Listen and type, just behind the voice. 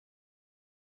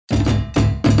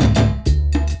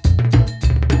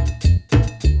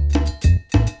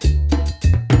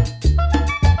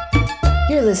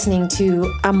listening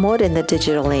to Amor in the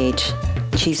Digital Age,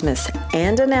 chismes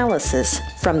and analysis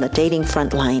from the dating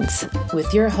front lines.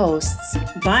 With your hosts,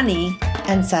 Bonnie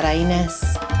and Sara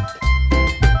Ines.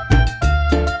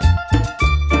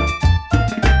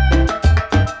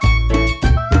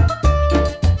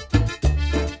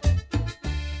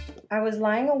 I was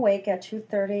lying awake at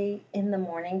 2:30 in the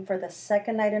morning for the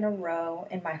second night in a row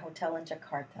in my hotel in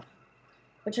Jakarta,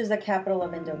 which is the capital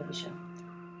of Indonesia.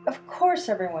 Of course,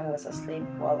 everyone was asleep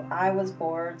while I was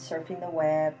bored surfing the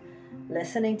web,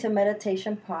 listening to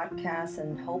meditation podcasts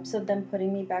in hopes of them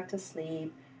putting me back to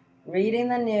sleep, reading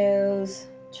the news,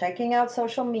 checking out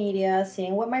social media,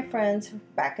 seeing what my friends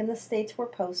back in the States were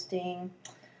posting.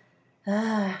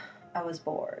 I was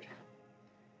bored.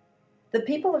 The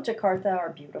people of Jakarta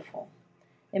are beautiful.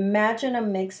 Imagine a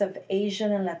mix of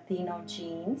Asian and Latino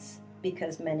genes,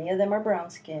 because many of them are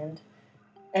brown-skinned.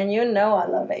 And you know I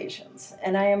love Asians,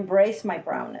 and I embrace my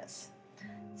brownness.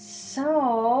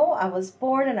 So I was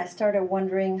bored and I started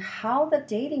wondering how the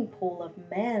dating pool of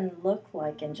men looked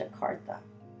like in Jakarta.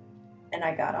 And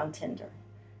I got on Tinder.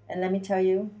 And let me tell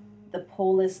you, the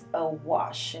pool is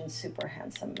awash in super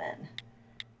handsome men.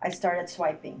 I started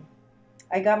swiping.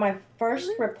 I got my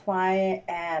first reply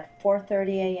at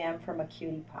 4:30 a.m. from a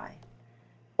cutie pie.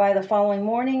 By the following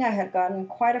morning, I had gotten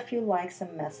quite a few likes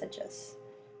and messages.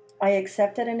 I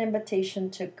accepted an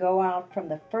invitation to go out from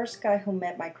the first guy who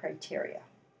met my criteria,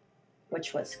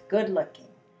 which was good looking,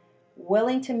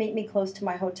 willing to meet me close to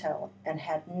my hotel, and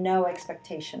had no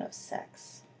expectation of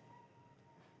sex.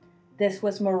 This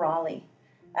was Murali,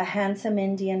 a handsome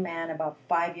Indian man about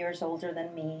 5 years older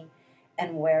than me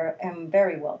and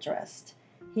very well dressed.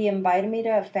 He invited me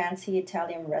to a fancy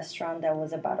Italian restaurant that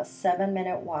was about a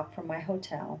 7-minute walk from my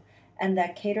hotel and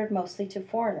that catered mostly to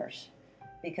foreigners,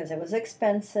 because it was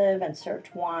expensive and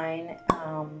served wine,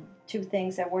 two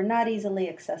things that were not easily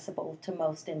accessible to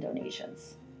most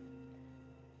Indonesians.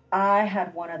 I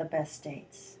had one of the best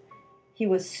dates. He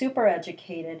was super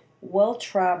educated,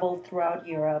 well-traveled throughout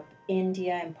Europe,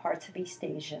 India, and parts of East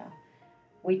Asia.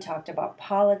 We talked about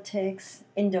politics,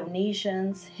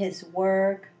 Indonesians, his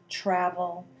work,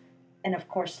 travel, and of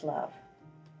course love.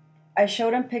 I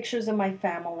showed him pictures of my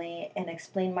family and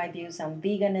explained my views on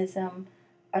veganism,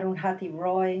 Arundhati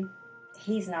Roy.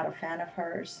 He's not a fan of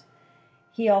hers.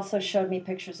 He also showed me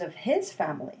pictures of his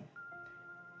family.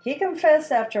 He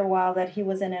confessed after a while that he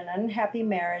was in an unhappy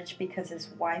marriage because his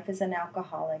wife is an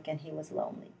alcoholic and he was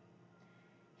lonely.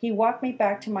 He walked me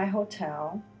back to my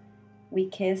hotel. We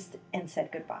kissed and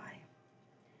said goodbye.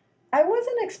 I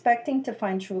wasn't expecting to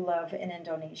find true love in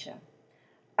Indonesia.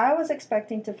 I was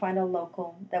expecting to find a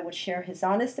local that would share his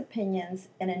honest opinions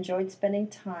and enjoyed spending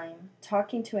time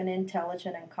talking to an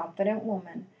intelligent and confident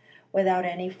woman without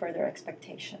any further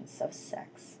expectations of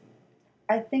sex.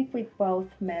 I think we both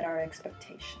met our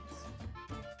expectations.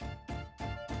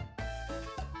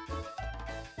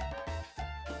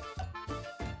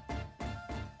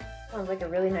 Sounds like a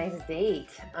really nice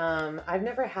date. I've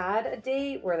never had a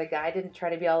date where the guy didn't try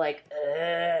to be all like,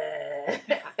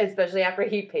 especially after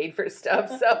he paid for stuff.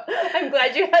 So I'm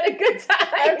glad you had a good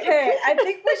time. Okay, I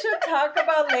think we should talk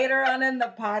about later on in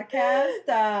the podcast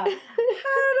how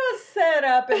to set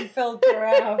up and filter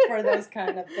out for those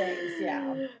kind of things.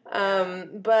 Yeah.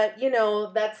 But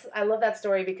I love that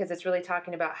story because it's really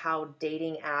talking about how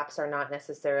dating apps are not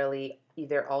necessarily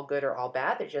either all good or all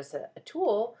bad. They're just a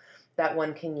tool that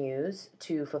one can use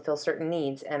to fulfill certain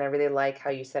needs. And I really like how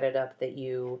you set it up that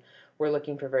you were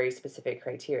looking for very specific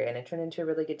criteria, and it turned into a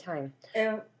really good time.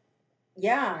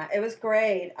 Yeah, it was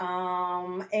great.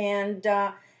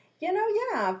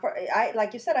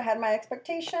 Like you said, I had my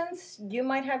expectations. You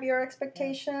might have your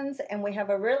expectations, and we have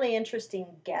a really interesting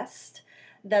guest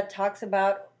that talks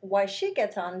about why she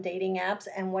gets on dating apps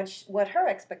and what her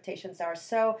expectations are.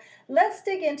 So let's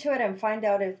dig into it and find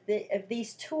out if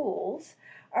these tools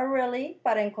are really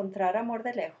para encontrar amor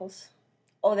de lejos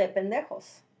o de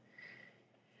pendejos.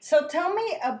 So tell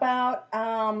me about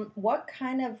what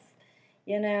kind of,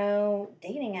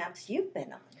 dating apps you've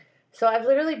been on. So I've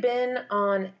literally been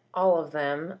on all of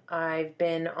them. I've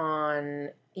been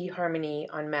on eHarmony,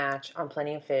 on Match, on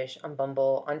Plenty of Fish, on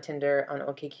Bumble, on Tinder, on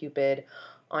OkCupid,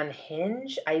 on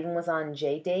Hinge. I even was on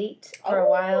JDate for a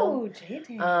while. Oh,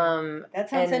 JDate. That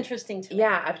sounds interesting to me.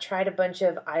 Yeah, I've tried a bunch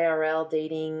of IRL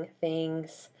dating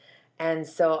things. And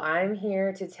so I'm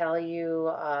here to tell you,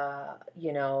 all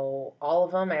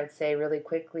of them. I would say really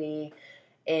quickly,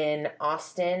 in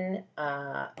Austin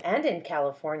and in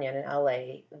California and in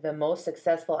LA, the most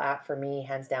successful app for me,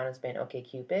 hands down, has been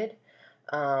OkCupid.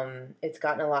 It's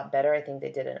gotten a lot better. I think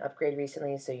they did an upgrade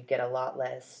recently, so you get a lot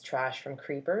less trash from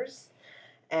creepers.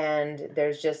 And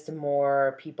there's just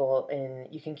more people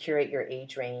you can curate your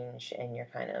age range and your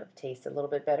kind of taste a little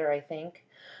bit better, I think.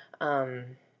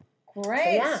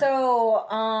 Great. So,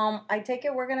 I take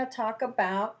it we're going to talk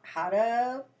about how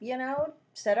to,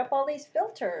 set up all these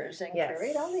filters and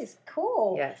curate all these.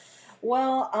 Cool. Yes.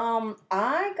 Well,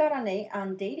 I got on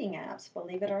dating apps,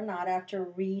 believe it or not, after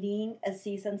reading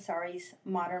Aziz Ansari's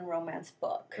modern romance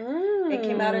book. It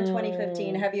came out in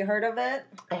 2015. Have you heard of it?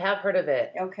 I have heard of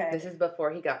it. Okay. This is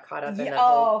before he got caught up in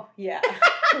that yeah.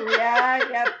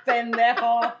 yeah,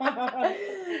 pendejo.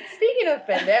 Speaking of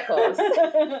pendejos.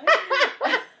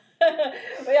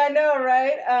 I know,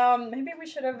 right? Maybe we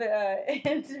should have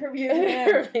interviewed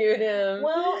him.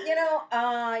 Well,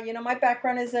 my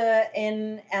background is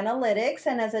in analytics,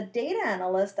 and as a data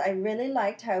analyst, I really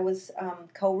liked how it was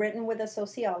co-written with a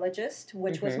sociologist,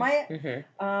 which was my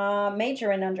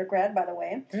major in undergrad, by the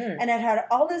way. And it had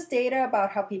all this data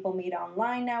about how people meet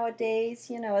online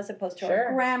nowadays, as opposed to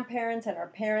our grandparents and our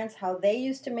parents, how they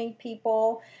used to meet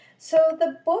people. So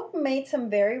the book made some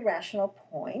very rational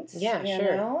points,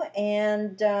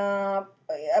 and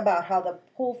about how the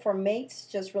pool for mates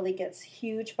just really gets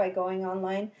huge by going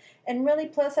online. And really,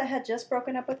 plus I had just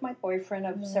broken up with my boyfriend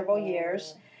of several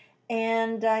years,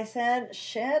 and I said,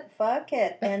 shit, fuck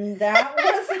it. And that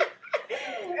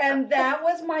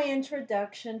was my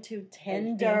introduction to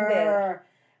Tinder.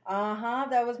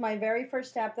 That was my very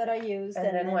first app that I used.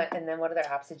 And then what? And then what other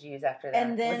apps did you use after that?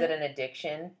 And then, was it an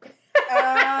addiction?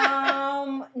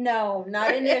 No,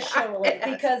 not initially,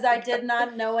 because I did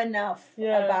not know enough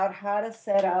about how to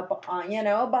set up,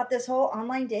 about this whole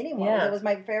online dating world. It was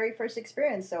my very first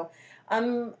experience. So,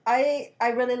 I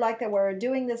really like that we're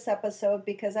doing this episode,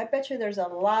 because I bet you there's a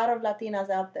lot of Latinas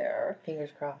out there.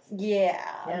 Fingers crossed.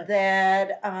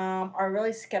 That are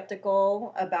really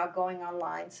skeptical about going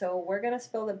online. So we're going to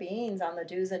spill the beans on the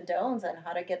do's and don'ts and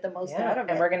how to get the most out of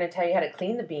it. And we're going to tell you how to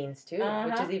clean the beans too,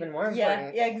 which is even more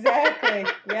important. Yeah, exactly.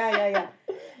 yeah.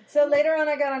 So later on,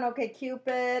 I got on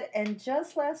OkCupid, and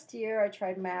just last year I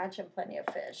tried Match and Plenty of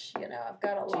Fish. I've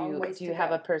got a long ways to go. Do you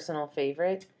have a personal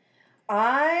favorite?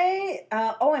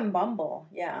 And Bumble,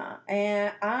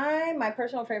 and my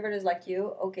personal favorite is like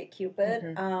you,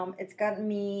 OkCupid. It's gotten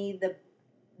me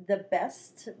the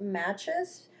best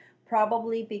matches,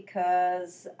 probably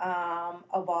because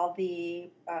of all the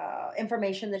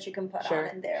information that you can put on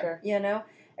in there.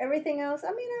 Everything else,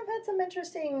 I've had some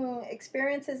interesting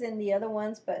experiences in the other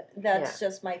ones, but that's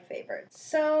just my favorite.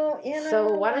 So,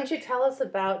 So why don't you tell us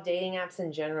about dating apps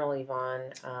in general,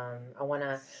 Yvonne?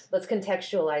 Let's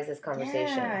contextualize this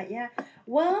conversation. Yeah.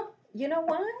 Well, you know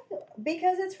why?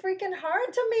 Because it's freaking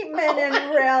hard to meet men in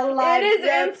real life. It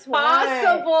is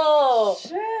impossible.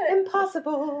 Shit.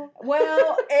 Impossible.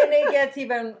 Well, and it gets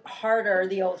even harder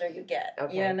the older you get.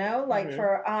 Okay.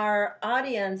 For our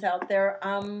audience out there,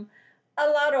 a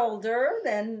lot older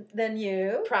than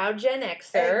you. Proud Gen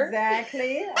Xer.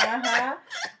 Exactly.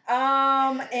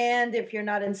 And if you're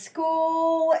not in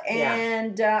school,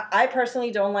 and I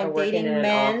personally don't like dating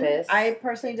men. I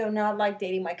personally do not like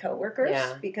dating my coworkers,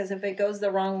 because if it goes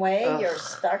the wrong way, you're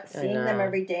stuck seeing them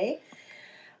every day.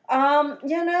 So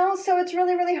it's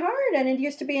really, really hard. And it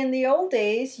used to be in the old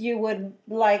days, you would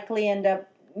likely end up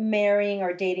marrying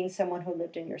or dating someone who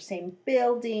lived in your same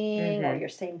building or your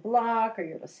same block or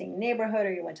your same neighborhood,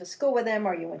 or you went to school with them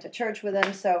or you went to church with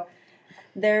them. So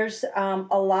there's a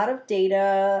lot of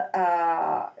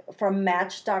data from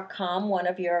Match.com, one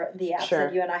of the apps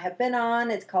that you and I have been on.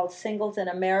 It's called Singles in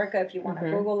America, if you want to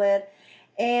Google it.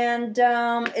 And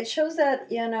it shows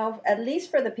that, at least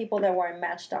for the people that were in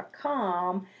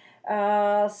Match.com,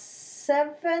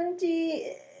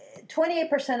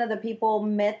 28% of the people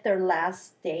met their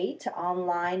last date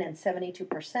online, and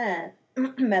 72%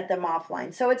 met them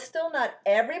offline. So it's still not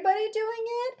everybody doing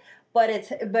it, but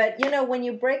when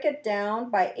you break it down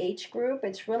by age group,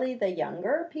 it's really the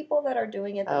younger people that are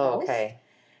doing it the most. Okay.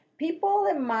 People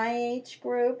in my age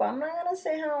group, I'm not going to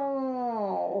say how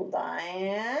old I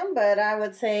am, but I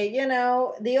would say,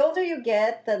 the older you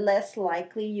get, the less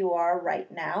likely you are right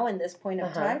now in this point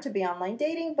of time to be online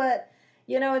dating. But,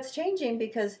 it's changing,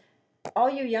 because all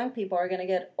you young people are going to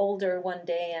get older one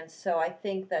day, and so I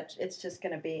think that it's just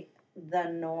going to be the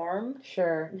norm.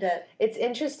 Sure. It's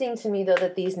interesting to me, though,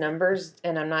 that these numbers,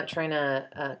 and I'm not trying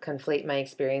to conflate my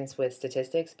experience with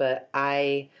statistics, but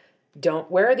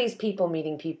where are these people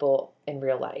meeting people in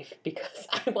real life? Because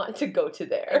I want to go to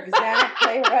there.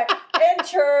 Exactly, right. In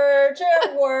church,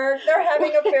 at work, they're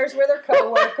having affairs with their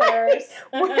coworkers.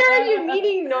 Where are you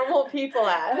meeting normal people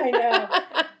at?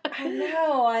 I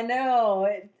know.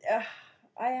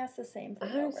 I ask the same thing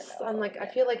over and over. I'm like, I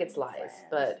feel like it's lies,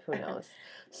 but who knows?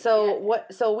 So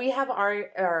So we have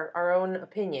our own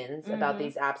opinions about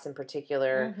these apps in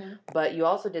particular, but you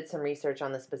also did some research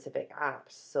on the specific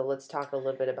apps. So let's talk a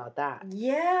little bit about that.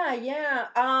 Yeah.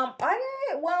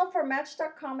 For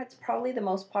Match.com, it's probably the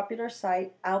most popular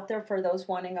site out there for those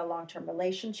wanting a long-term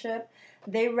relationship.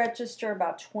 They register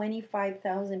about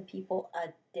 25,000 people a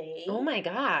day. Oh my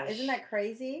gosh! Isn't that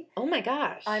crazy? Oh my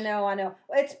gosh! I know.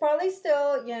 It's probably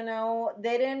still,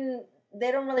 they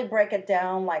don't really break it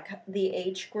down like the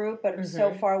age group, but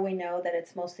so far we know that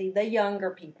it's mostly the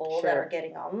younger people that are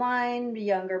getting online.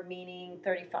 Younger meaning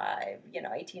 35,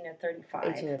 18 to 35.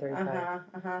 18 to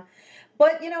 35.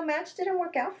 But, Match didn't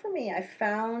work out for me. I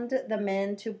found the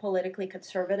men too politically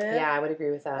conservative. Yeah, I would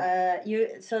agree with that.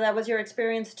 So that was your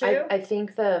experience too? I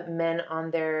think the men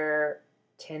on there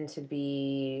tend to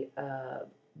be,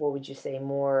 what would you say,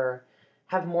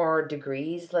 have more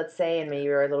degrees, let's say, and maybe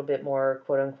you're a little bit more,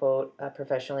 quote unquote,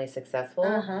 professionally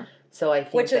successful. So I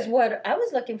think which is what I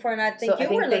was looking for, and I think you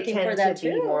were looking for that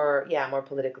too. Be more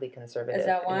politically conservative. Is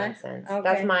that why? In that sense. Okay.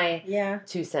 That's my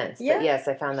 2 cents. But yes,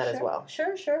 I found that as well.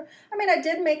 Sure. I mean, I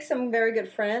did make some very good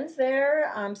friends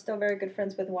there. I'm still very good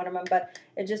friends with one of them, but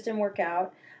it just didn't work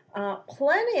out.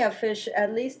 Plenty of fish,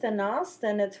 at least in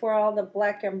Austin. It's where all the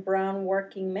black and brown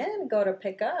working men go to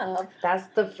pick up.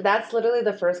 That's literally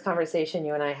the first conversation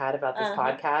you and I had about this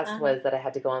podcast was that I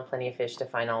had to go on Plenty of Fish to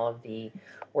find all of the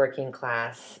working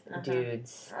class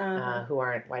dudes who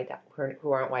aren't white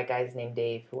guys named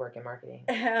Dave who work in marketing.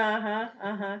 Yeah.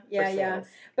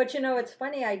 But it's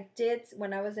funny. I did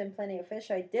when I was in Plenty of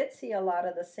Fish. I did see a lot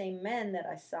of the same men that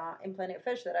I saw in Plenty of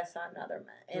Fish that I saw in other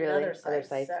other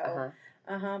sites. So,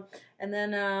 and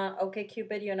then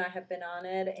OkCupid, you and I have been on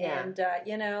it, and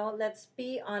let's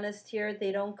be honest here,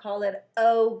 they don't call it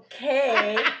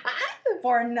okay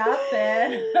for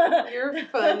nothing. You're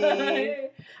funny.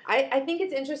 I think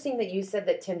it's interesting that you said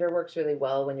that Tinder works really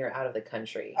well when you're out of the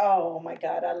country. Oh my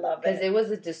God, I love it. Because it was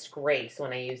a disgrace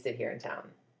when I used it here in town.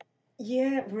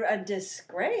 Yeah, a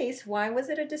disgrace? Why was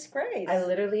it a disgrace? I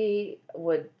literally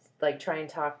would try and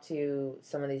talk to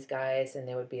some of these guys, and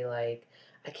they would be like,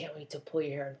 I can't wait to pull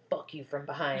your hair and fuck you from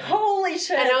behind. Holy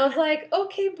shit. And I was like,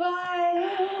 okay,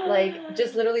 bye.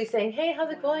 Just literally saying, hey,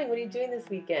 how's it going? What are you doing this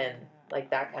weekend?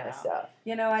 That kind of stuff.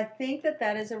 I think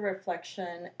that is a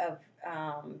reflection of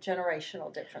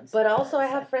generational differences. But also I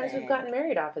have friends who've gotten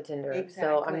married off of Tinder. Exactly.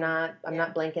 So I'm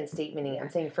not blanket statementing. I'm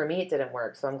saying for me it didn't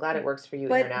work. So I'm glad it works for you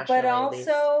internationally. But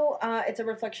also it's a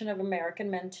reflection of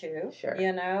American men too. Sure.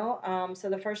 So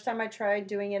the first time I tried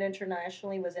doing it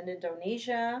internationally was in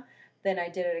Indonesia. Then I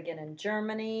did it again in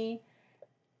Germany.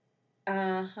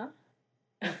 I'm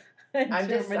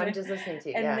just listening to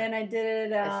you. And then I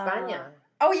did it España.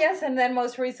 Oh yes, and then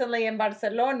most recently in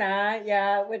Barcelona,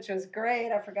 which was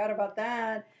great. I forgot about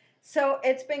that. So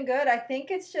it's been good. I think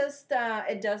it's just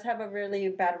it does have a really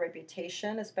bad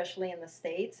reputation, especially in the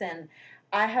States, and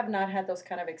I have not had those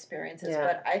kind of experiences,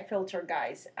 but I filter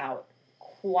guys out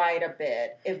quite a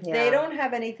bit. If they don't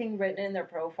have anything written in their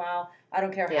profile, I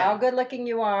don't care how good looking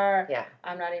you are. Yeah.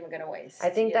 I'm not even going to waste. I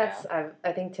think I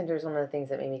think Tinder's one of the things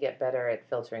that made me get better at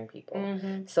filtering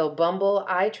people. So Bumble,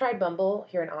 I tried Bumble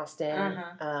here in Austin,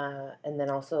 and then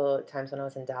also times when I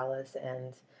was in Dallas,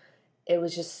 and it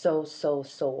was just so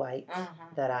white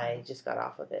that I just got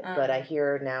off of it. But I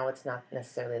hear now it's not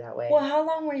necessarily that way. Well, how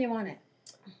long were you on it?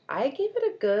 I gave it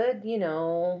a good,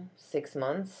 6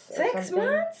 months. 6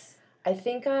 months? I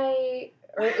think it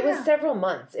was several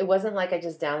months. It wasn't like I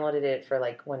just downloaded it for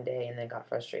one day and then got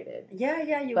frustrated. Yeah,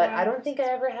 But I don't think I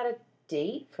ever had a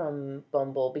date from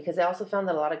Bumble, because I also found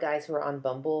that a lot of guys who were on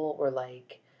Bumble were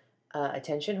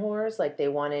attention whores. They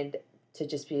wanted to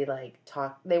just be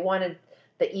they wanted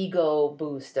the ego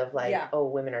boost of oh,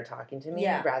 women are talking to me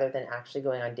rather than actually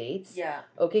going on dates. Yeah.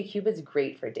 OkCupid's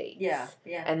great for dates. Yeah.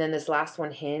 And then this last one,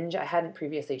 Hinge, I hadn't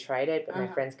previously tried it, but my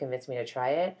friends convinced me to try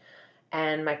it.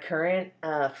 And my current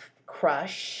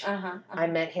crush, I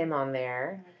met him on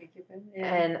there.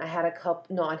 And I had a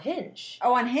couple, on Hinge.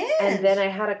 Oh, on Hinge? And then I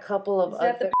had a couple of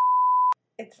other.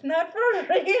 It's not for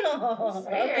real.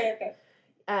 Okay.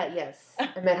 Yes,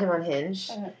 I met him on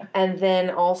Hinge. And then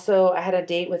also I had a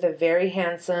date with a very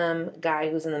handsome guy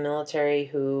who's in the military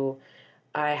who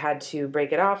I had to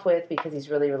break it off with because he's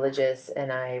really religious,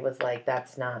 and I was like,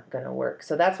 that's not going to work.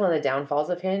 So that's one of the downfalls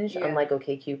of Hinge, unlike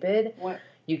OkCupid. What?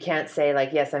 You can't say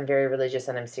yes, I'm very religious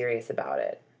and I'm serious about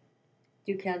it.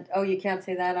 You can't. Oh, you can't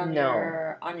say that on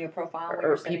your profile.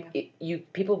 Or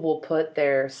people will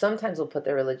sometimes will put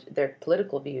their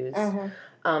political views.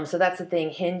 So that's the thing.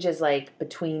 Hinge is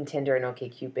between Tinder and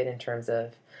OkCupid in terms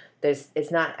of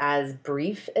it's not as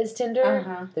brief as Tinder.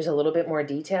 Uh-huh. There's a little bit more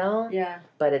detail. Yeah.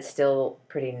 But it's still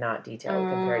pretty not detailed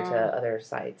compared to other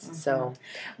sites. Mm-hmm. So,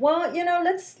 well,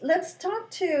 let's talk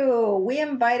to. We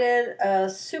invited a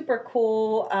super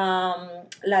cool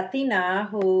Latina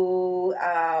who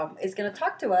is going to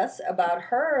talk to us about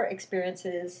her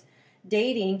experiences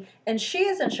dating, and she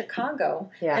is in Chicago.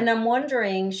 Yeah. And I'm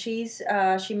wondering, she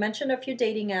mentioned a few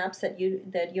dating apps that you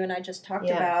and I just talked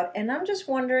about, and I'm just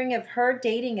wondering if her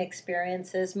dating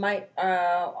experiences might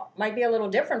be a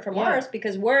little different from ours,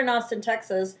 because we're in Austin,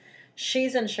 Texas.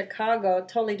 She's in Chicago,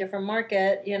 totally different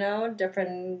market,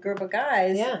 different group of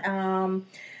guys. Yeah.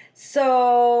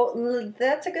 So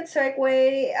that's a good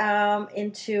segue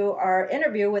into our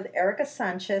interview with Erica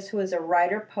Sanchez, who is a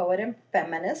writer, poet, and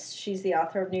feminist. She's the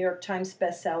author of New York Times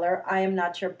bestseller, I Am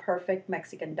Not Your Perfect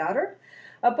Mexican Daughter,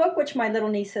 a book which my little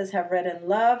nieces have read and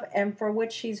love, and for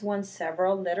which she's won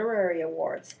several literary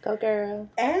awards. Go girl.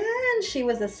 And she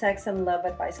was a sex and love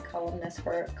advice columnist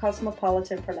for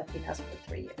Cosmopolitan for Latinas for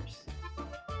 3 years.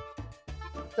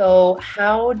 So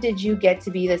how did you get to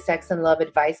be the sex and love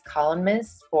advice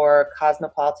columnist for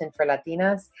Cosmopolitan for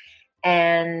Latinas?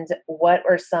 And what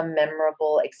are some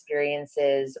memorable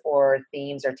experiences or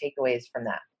themes or takeaways from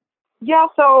that? Yeah,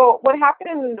 so what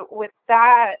happened with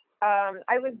that,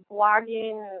 I was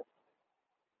blogging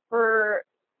for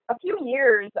a few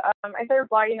years. I started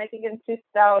blogging, I think, in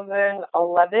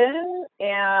 2011,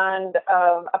 and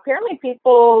apparently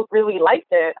people really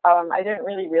liked it. I didn't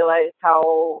really realize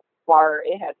how far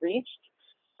it had reached.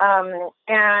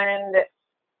 And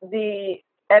the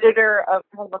editor of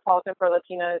Cosmopolitan for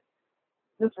Latinas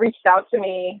just reached out to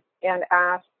me and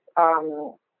asked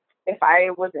if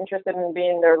I was interested in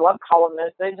being their love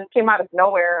columnist. It just came out of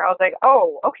nowhere. I was like,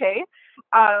 oh, okay.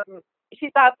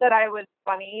 She thought that I was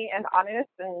funny and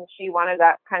honest, and she wanted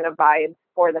that kind of vibe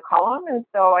for the column. And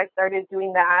so I started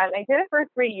doing that. I did it for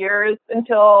 3 years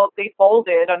until they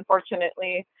folded,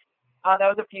 unfortunately. That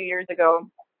was a few years ago.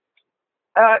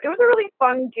 It was a really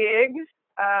fun gig.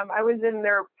 I was in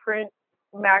their print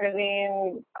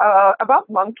magazine about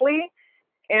monthly,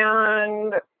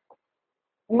 and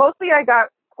mostly I got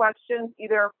questions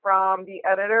either from the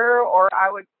editor, or I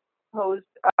would post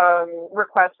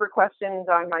requests for questions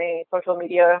on my social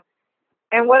media.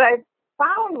 And what I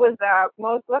found was that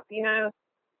most Latinas,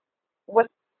 what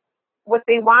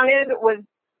they wanted was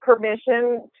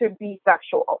permission to be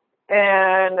sexual.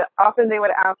 And often they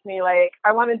would ask me, like,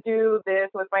 I want to do this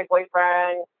with my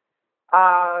boyfriend,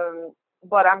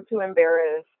 but I'm too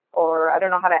embarrassed, or I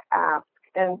don't know how to ask.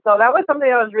 And so that was something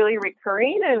that was really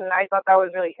recurring, and I thought that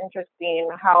was really interesting,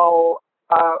 how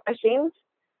ashamed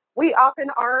we often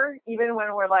are, even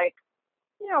when we're like,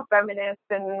 feminists,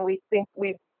 and we think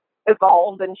we've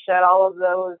evolved and shed all of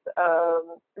those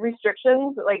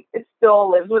restrictions. Like, it still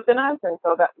lives within us, and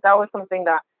so that was something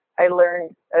that I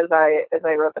learned as I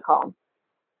wrote the column.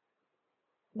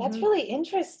 That's really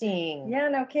interesting. Yeah,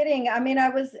 no kidding. I mean, I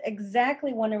was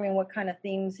exactly wondering what kind of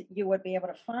themes you would be able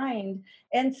to find.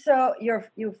 And so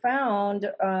you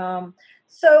found,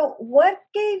 so what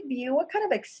kind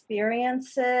of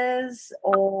experiences,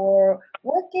 or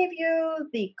what gave you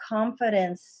the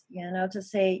confidence, to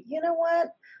say, you know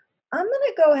what, I'm going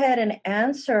to go ahead and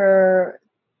answer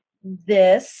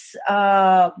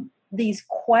these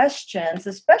questions,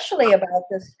 especially about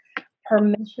this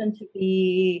permission to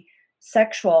be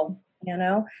sexual.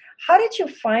 How did you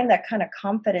find that kind of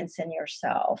confidence in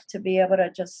yourself to be able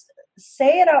to just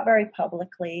say it out very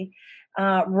publicly,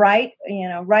 write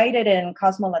it in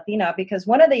Cosmo Latina? Because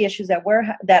one of the issues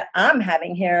that I'm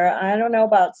having here, I don't know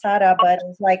about Sara, but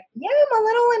it's like, I'm a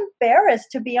little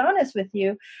embarrassed, to be honest with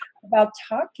you, about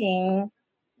talking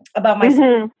about my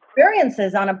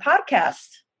experiences on a podcast.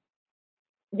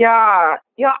 Yeah,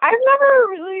 I've never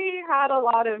really had a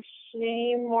lot of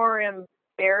shame or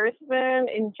embarrassment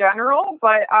in general,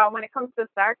 but when it comes to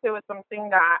sex, it was something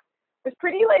that was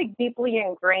pretty deeply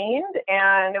ingrained,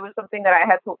 and it was something that I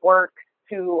had to work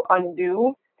to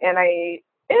undo. And in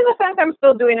a sense, I'm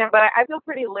still doing it, but I feel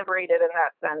pretty liberated in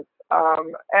that sense,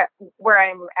 at where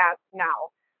I'm at now.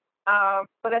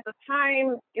 But at the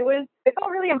time, it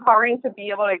felt really empowering to be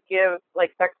able to give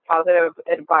sex positive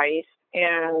advice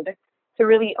and to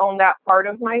really own that part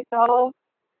of myself.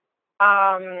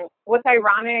 What's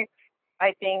ironic,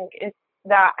 I think, is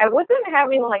that I wasn't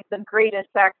having the greatest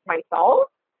sex myself.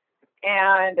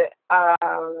 And I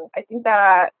think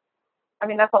that's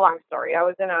a long story. I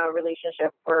was in a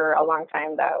relationship for a long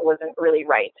time that wasn't really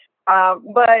right.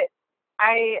 But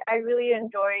I really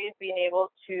enjoyed being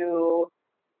able to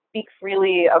speak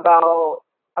freely about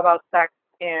sex,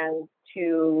 and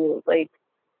to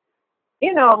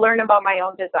learn about my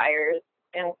own desires.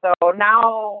 And so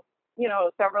now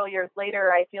several years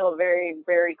later, I feel very,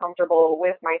 very comfortable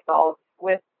with myself,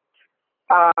 with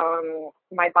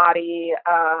my body,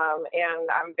 and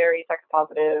I'm very sex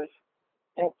positive.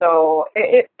 And so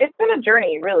it's been a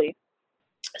journey, really.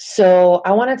 So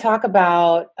I want to talk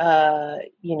about,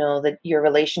 your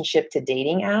relationship to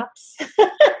dating apps.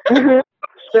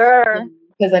 Sure.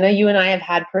 Because I know you and I have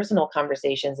had personal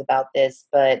conversations about this,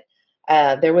 but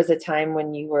there was a time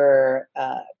when you were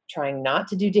trying not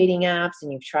to do dating apps,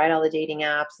 and you've tried all the dating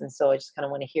apps. And so I just kind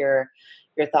of want to hear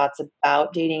your thoughts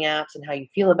about dating apps and how you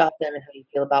feel about them and how you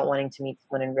feel about wanting to meet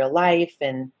someone in real life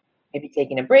and maybe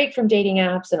taking a break from dating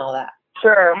apps and all that.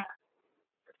 Sure.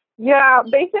 Yeah,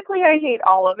 basically, I hate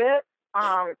all of it.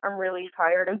 I'm really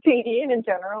tired of dating in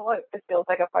general. It feels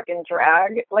like a fucking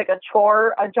drag, like a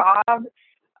chore, a job.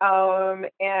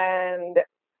 And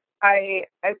I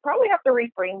probably have to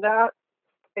reframe that.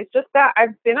 It's just that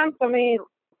I've been on so many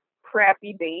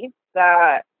crappy dates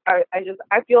that I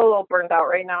feel a little burned out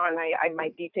right now, and I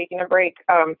might be taking a break.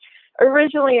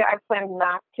 Originally, I planned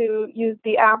not to use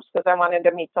the apps because I wanted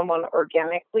to meet someone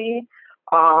organically.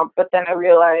 But then I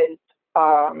realized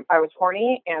I was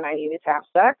horny and I needed to have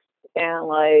sex, and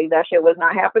like that shit was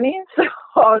not happening. So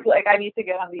I was like, I need to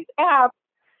get on these apps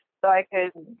so I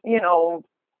could,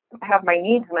 have my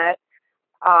needs met.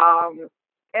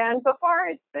 And so far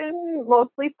it's been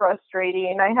mostly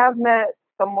frustrating. I have met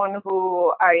someone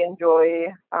who I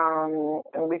enjoy, and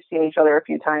we've seen each other a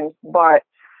few times, but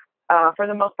for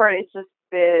the most part it's just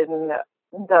been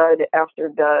dud after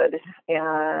dud,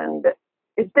 and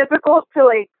it's difficult to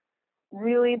like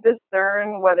really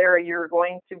discern whether you're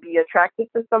going to be attracted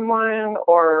to someone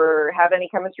or have any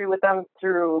chemistry with them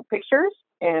through pictures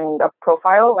and a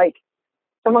profile. Like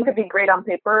someone could be great on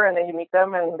paper and then you meet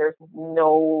them and there's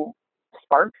no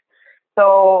spark.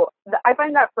 So I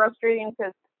find that frustrating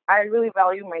because I really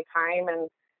value my time, and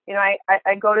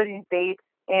I go to these dates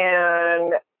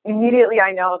and immediately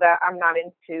I know that I'm not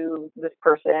into this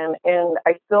person, and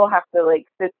I still have to like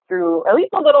sit through at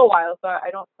least a little while so I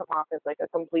don't come off as like a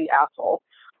complete asshole.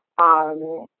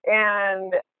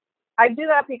 And I do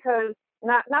that because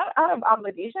not out of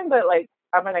obligation, but like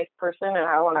I'm a nice person and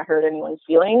I don't want to hurt anyone's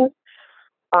feelings.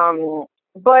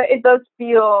 But it does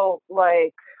feel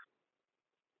like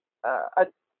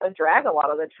a drag a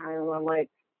lot of the time. I'm like,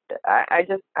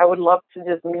 I would love to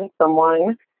just meet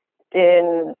someone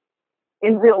in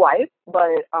real life,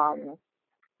 but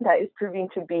that is proving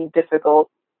to be difficult.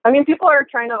 I mean, people are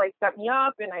trying to like set me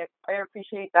up, and I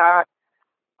appreciate that.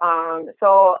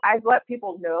 So I've let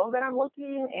people know that I'm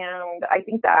looking, and I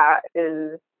think that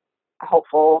is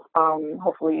helpful.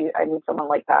 Hopefully I meet someone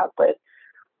like that, but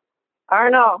I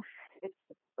don't know.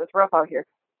 It's rough out here.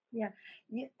 Yeah.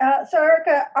 So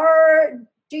Erica,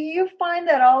 do you find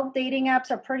that all dating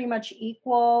apps are pretty much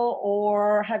equal,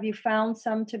 or have you found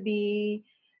some to be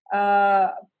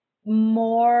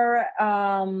more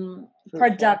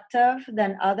productive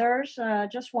than others?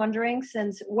 Just wondering,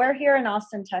 since we're here in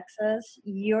Austin, Texas,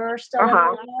 you're still in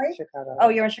Illinois? Chicago. Oh,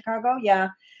 you're in Chicago? Yeah.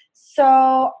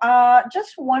 So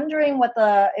just wondering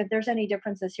if there's any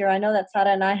differences here. I know that Sara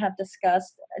and I have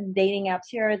discussed dating apps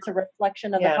here. It's a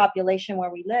reflection of the population where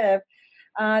we live.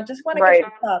 Just want to get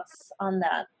your thoughts on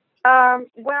that.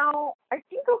 Well, I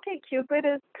think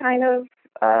OkCupid is kind of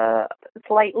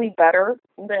slightly better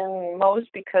than most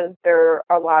because there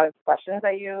are a lot of questions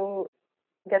that you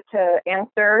get to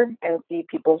answer and see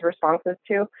people's responses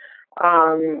to.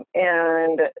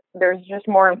 And there's just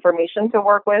more information to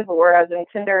work with, whereas in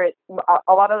Tinder,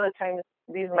 a lot of the times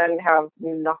these men have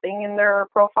nothing in their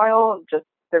profile, just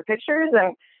their pictures,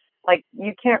 and like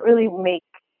you can't really make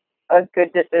a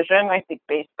good decision, I think,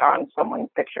 based on someone's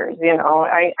pictures.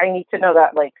 I need to know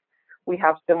that like we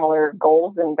have similar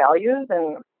goals and values,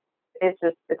 and it's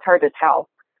hard to tell.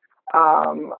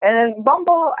 And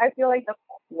Bumble, I feel like the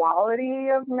quality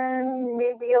of men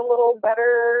may be a little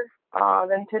better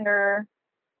than Tinder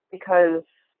because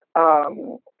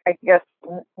I guess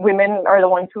women are the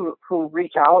ones who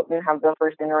reach out and have the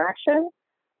first interaction.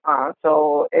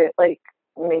 So it like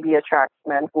maybe attracts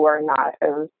men who are not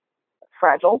as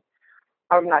fragile.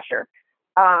 I'm not sure.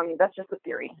 That's just a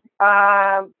theory.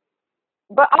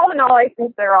 But all in all, I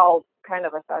think they're all kind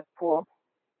of a cesspool.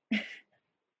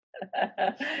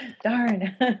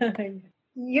 Darn.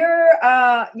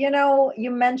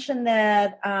 You mentioned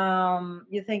that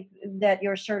you think that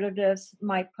your assertiveness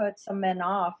might put some men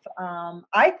off.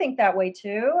 I think that way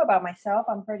too about myself.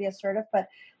 I'm pretty assertive, but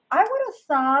I would have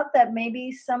thought that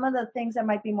maybe some of the things that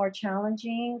might be more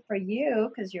challenging for you,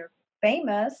 because you're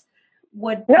famous,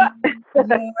 would be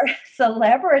your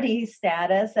celebrity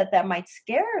status, that might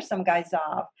scare some guys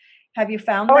off. Have you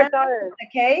found Oh, that it does. the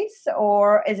case,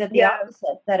 or is it the Yes.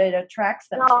 opposite that it attracts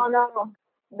them to? No.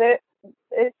 That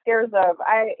it scares them.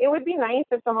 It would be nice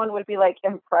if someone would be like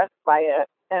impressed by it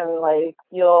and like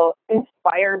feel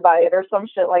inspired by it or some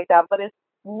shit like that, but it's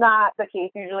not the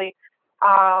case usually.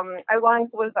 I once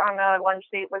was on a lunch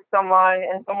date with someone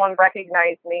and someone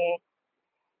recognized me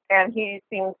and he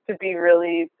seems to be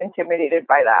really intimidated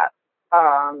by that.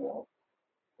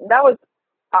 That was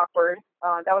awkward.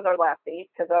 That was our last date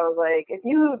because I was like, if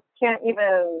you can't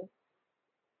even,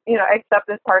 accept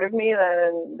this part of me,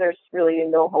 then there's really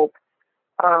no hope.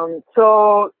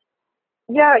 So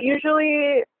yeah,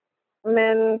 usually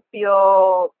men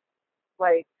feel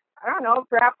like, I don't know,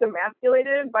 perhaps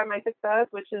emasculated by my success,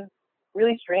 which is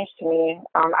really strange to me.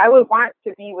 I would want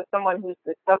to be with someone who's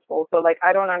successful. So like,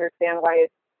 I don't understand why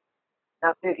it's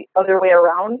not the other way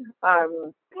around. I've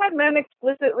had men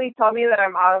explicitly tell me that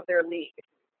I'm out of their league.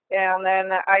 And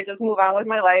then I just move on with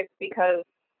my life because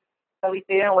at least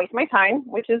they didn't waste my time,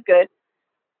 which is good.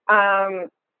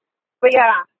 But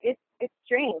yeah, it's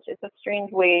strange. It's a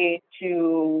strange way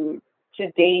to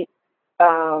date,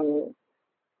 to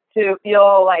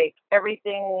feel like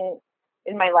everything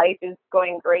in my life is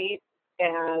going great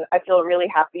and I feel really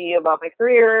happy about my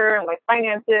career and my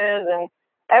finances and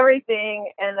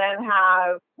everything, and then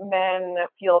have men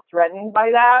feel threatened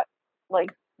by that,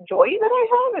 like joy that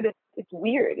I have, and it's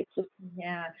weird. It's just,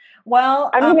 Yeah.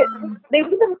 Well, I mean, they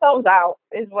leave themselves out,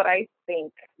 is what I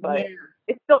think, but yeah.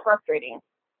 it's still frustrating.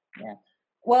 Yeah.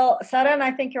 Well, Saran,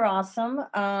 I think you're awesome.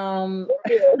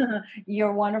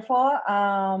 You're wonderful.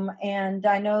 And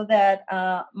I know that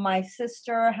my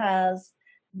sister has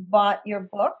bought your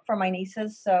book for my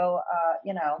nieces. So,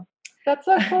 That's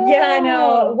so cool. yeah, I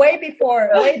know. Way before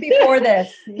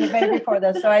this. Way before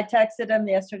this. So I texted them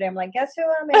yesterday. I'm like, guess who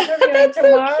I'm interviewing That's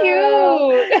tomorrow? so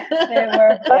cute. They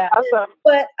were, yeah. Awesome.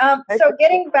 But so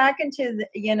getting back into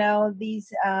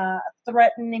these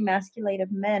threatened,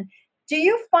 emasculated men, do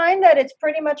you find that it's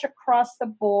pretty much across the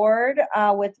board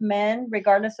with men,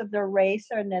 regardless of their race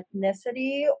or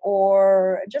ethnicity,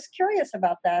 or just curious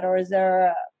about that, or is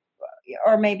there,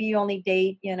 or maybe you only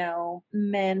date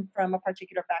men from a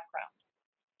particular background?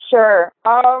 Sure.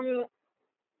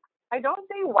 I don't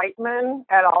date white men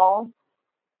at all,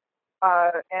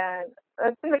 and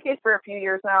that's been the case for a few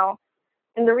years now.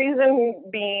 And the reason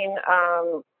being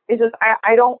is just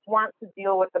I don't want to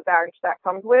deal with the baggage that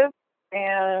comes with.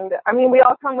 And I mean, we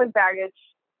all come with baggage.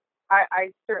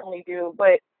 I certainly do.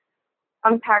 But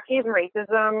unpacking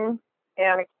racism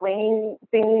and explaining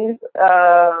things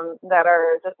that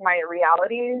are just my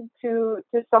reality to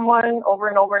someone over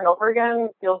and over and over again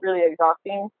feels really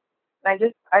exhausting.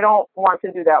 And I don't want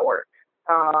to do that work.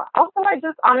 Also,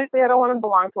 honestly, I don't want to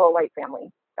belong to a white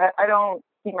family. I don't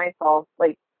see myself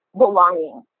like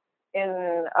belonging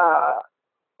in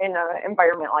an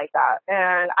environment like that.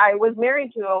 And I was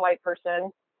married to a white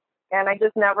person, and I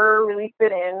just never really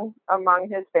fit in among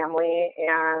his family.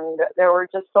 And there were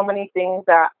just so many things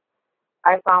that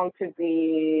I found to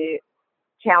be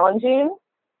challenging.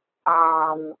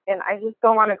 And I just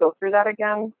don't want to go through that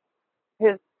again.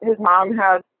 His mom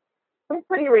had some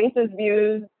pretty racist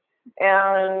views,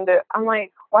 and I'm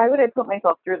like, why would I put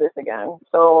myself through this again?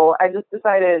 So I just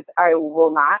decided I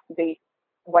will not date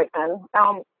white men.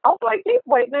 Also, I think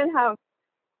white men have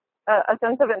a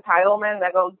sense of entitlement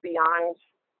that goes beyond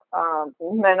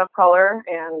men of color,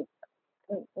 and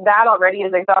that already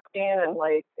is exhausting. And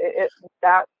like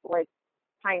that like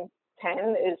times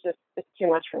 10 is just it's too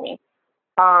much for me.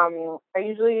 I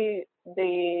usually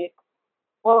date.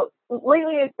 Well,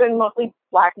 lately it's been mostly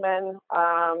Black men.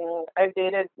 I've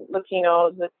dated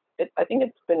Latinos. I think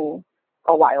it's been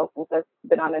a while since I've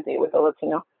been on a date with a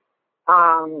Latino.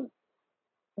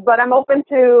 But I'm open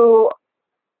to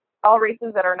all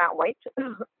races that are not white.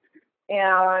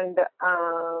 And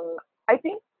I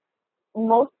think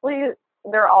mostly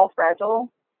they're all fragile.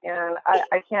 And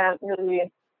I can't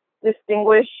really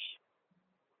distinguish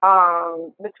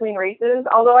between races.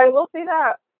 Although I will say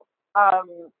that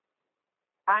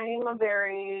I'm a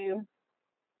very,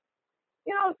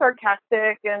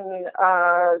 sarcastic and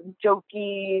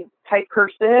jokey type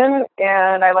person,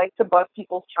 and I like to bust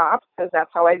people's chops because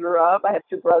that's how I grew up. I have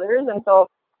two brothers, and so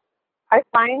I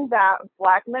find that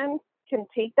Black men can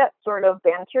take that sort of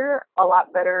banter a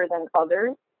lot better than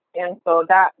others, and so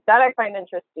that I find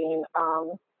interesting.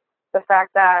 The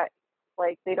fact that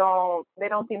like they don't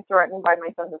seem threatened by my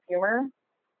sense of humor,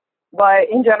 but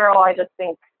in general, I just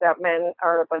think that men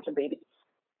are a bunch of babies.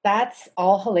 That's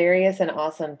all hilarious and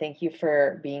awesome. Thank you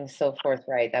for being so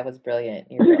forthright. That was brilliant.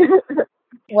 You're brilliant.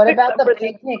 What about the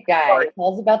picnic guy?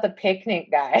 Tell us about the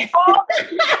picnic guy. Oh,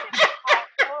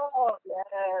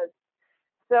 yes.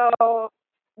 So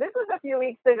this was a few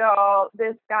weeks ago.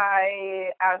 This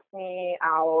guy asked me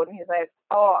out, and he's like,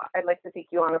 "Oh, I'd like to take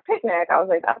you on a picnic." I was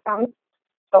like, "That sounds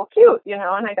so cute," and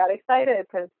I got excited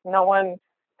because no one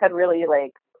had really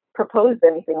like proposed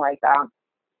anything like that.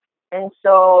 And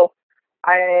so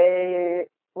I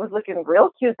was looking real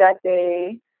cute that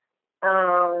day.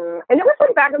 And it was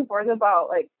like back and forth about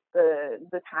like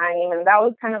the time, and that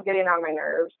was kind of getting on my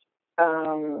nerves.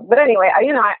 But anyway,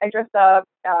 I dressed up.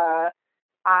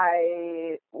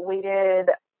 I waited,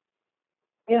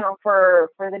 for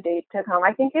the date to come.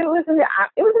 I think it was in the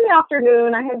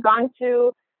afternoon. I had gone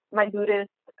to my Buddhist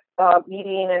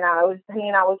meeting, and I was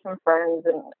hanging out with some friends,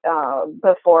 and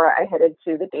before I headed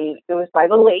to the date, it was by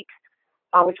the lake,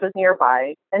 which was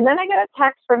nearby. And then I get a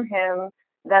text from him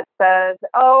that says,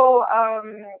 "Oh,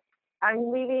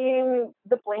 I'm leaving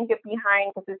the blanket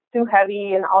behind because it's too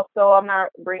heavy, and also I'm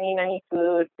not bringing any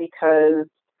food because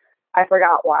I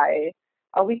forgot why.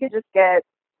 We could just get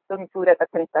some food at the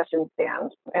concession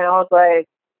stand." And I was like,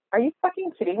 "Are you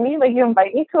fucking kidding me? Like, you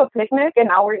invite me to a picnic and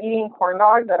now we're eating corn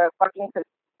dogs at a fucking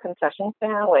concession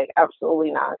stand? Like,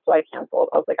 absolutely not." So I canceled.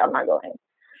 I was like, "I'm not going."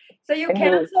 So you And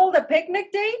canceled a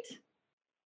picnic date?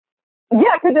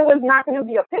 Yeah, because it was not going to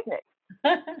be a picnic.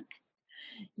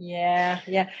 Yeah.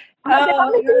 I'm like,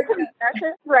 I'm making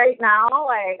concessions right now.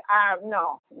 Like,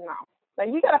 no. Like,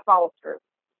 you got to follow through.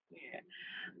 Yeah.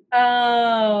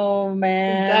 Oh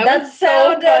man, That was so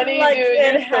sounded funny, like dude.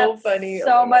 it You're had so funny.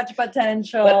 so Oh my much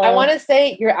potential. But I want to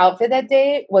say your outfit that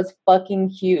day was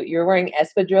fucking cute. You're wearing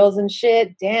espadrilles and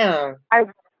shit. Damn.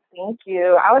 Thank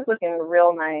you. I was looking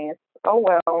real nice. Oh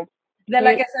well. De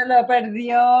la que se lo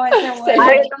perdió ese Se güey.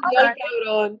 le quitó el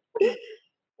cabrón.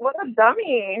 What a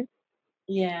dummy.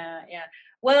 Yeah.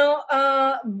 Well,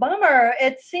 bummer.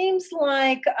 It seems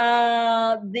like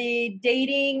the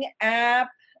dating app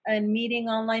and meeting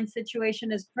online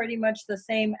situation is pretty much the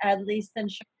same, at least in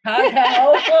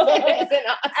Chicago,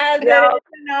 as it is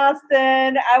in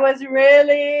Austin. I was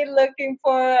really looking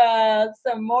for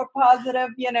some more positive,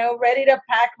 ready to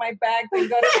pack my bags and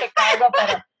go to Chicago.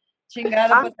 Pero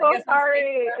chingado, I'm so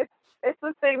sorry. It's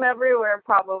the same everywhere,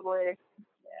 probably.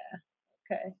 Yeah.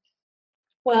 Okay.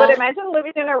 Well, but imagine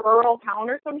living in a rural town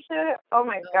or some shit. Oh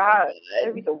my god,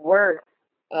 it'd be the worst.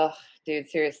 Oh, dude,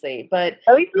 seriously. But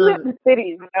at least we live in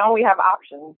cities. We have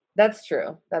options. That's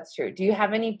true. Do you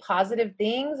have any positive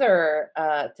things or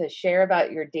to share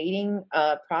about your dating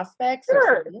prospects?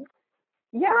 Sure. Or something?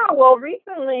 Yeah. Well,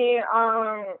 recently,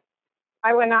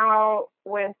 I went out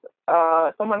with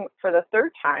someone for the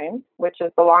third time, which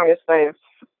is the longest I've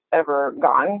ever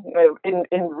gone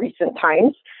in recent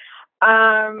times.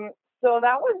 So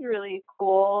that was really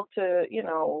cool to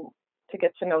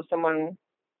get to know someone,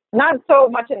 not so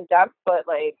much in depth, but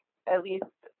like at least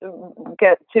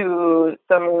get to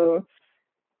some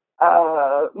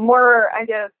more, I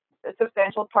guess,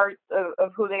 substantial parts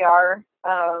of who they are.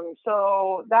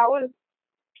 So that was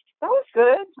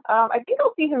good. I think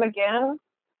I'll see him again.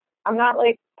 I'm not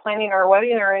like planning our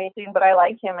wedding or anything, but I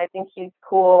like him. I think he's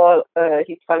cool.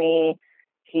 He's funny.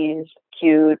 He's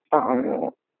cute.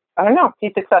 I don't know.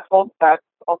 He's successful. That's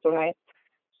also nice.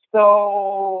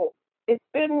 So it's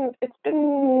been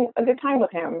a good time with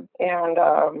him.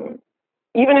 And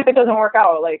even if it doesn't work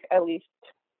out, like at least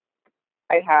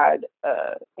I had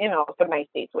some nice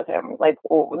dates with him. Like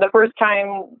the first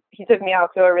time he took me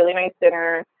out to a really nice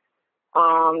dinner.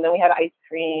 Then we had ice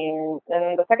cream.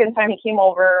 And the second time he came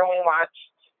over and we watched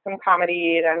some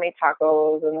comedy and I made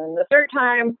tacos. And then the third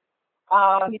time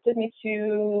he took me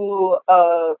to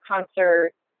a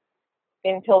concert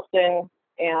in Pilsen,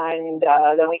 and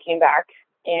then we came back,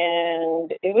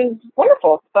 and it was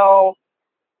wonderful. So,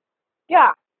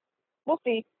 yeah, we'll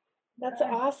see. That's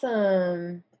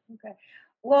awesome. Okay.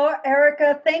 Well,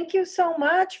 Erica, thank you so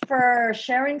much for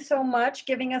sharing so much,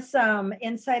 giving us some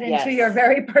insight into your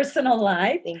very personal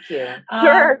life. Thank you.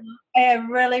 Sure. I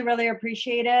really, really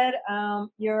appreciate it.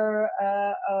 You're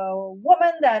a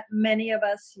woman that many of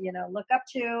us, look up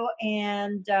to,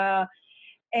 and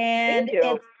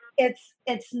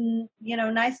it's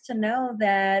nice to know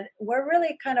that we're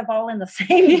really kind of all in the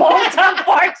same boat,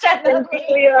 unfortunately.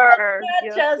 We are.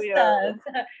 It's not just us.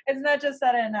 It's not just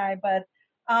Sarah and I, but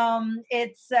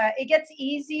it gets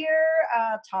easier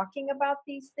talking about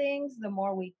these things the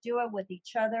more we do it with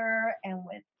each other and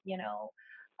with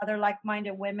other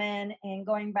like-minded women. And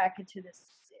going back into this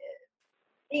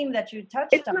theme that you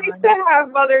touched on, it's nice to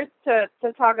have others to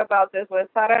talk about this with.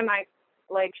 Sarah and I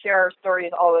like share our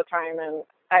stories all the time, and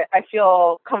I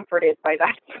feel comforted by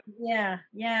that. Yeah,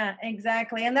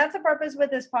 exactly. And that's the purpose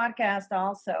with this podcast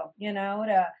also,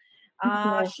 to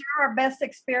share our best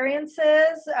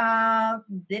experiences,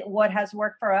 what has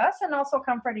worked for us, and also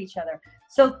comfort each other.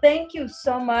 So thank you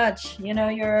so much.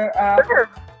 You're Sure.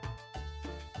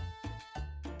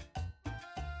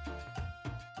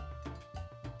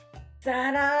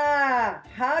 Sarah,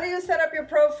 how do you set up your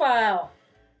profile?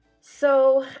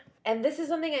 So, and this is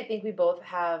something I think we both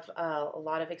have a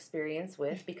lot of experience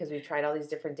with because we've tried all these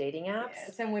different dating apps.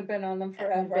 Yes, and we've been on them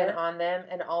forever. We've been on them.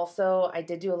 And also, I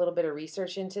did do a little bit of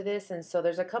research into this. And so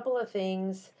there's a couple of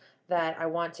things that I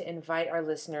want to invite our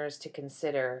listeners to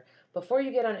consider. Before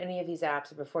you get on any of these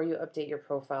apps or before you update your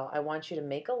profile, I want you to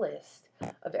make a list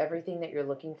of everything that you're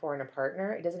looking for in a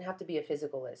partner. It doesn't have to be a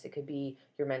physical list. It could be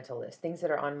your mental list. Things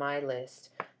that are on my list.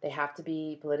 They have to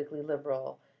be politically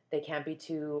liberal. They can't be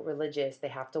too religious. They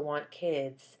have to want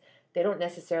kids. They don't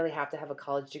necessarily have to have a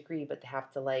college degree, but they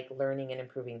have to like learning and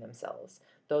improving themselves.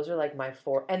 Those are like my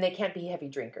 4, and they can't be heavy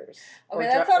drinkers. Okay,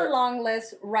 that's a long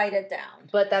list. Write it down.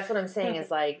 But that's what I'm saying is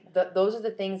like, those are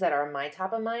the things that are my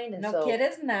top of mind. And no so,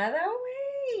 quieres nada, güey.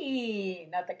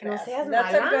 No te creas. No seas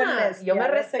That's a mala. good list. Yo me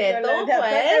respeto, That's a good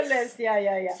pues. list.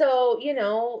 Yeah.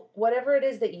 So, whatever it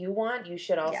is that you want, you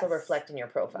should also Yes. reflect in your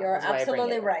profile. You're That's why I bring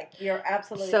absolutely it. right. You're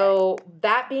absolutely right. So,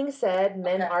 that being said,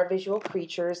 men Okay. are visual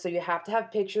creatures, so you have to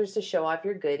have pictures to show off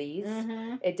your goodies.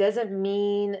 Mm-hmm. It doesn't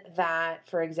mean that,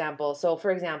 for example,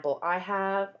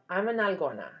 I'm a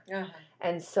nalgona. Uh-huh.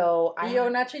 And so Yo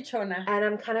una chichona. and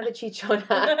I'm kind of a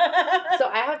chichona. So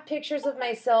I have pictures of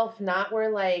myself not where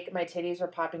like my titties are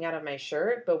popping out of my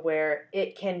shirt, but where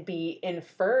it can be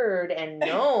inferred and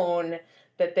known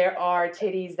that there are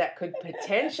titties that could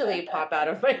potentially pop out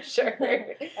of my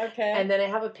shirt. Okay. And then I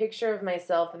have a picture of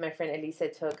myself that my friend Elisa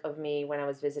took of me when I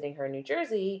was visiting her in New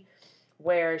Jersey,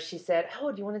 where she said,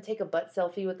 "Oh, do you want to take a butt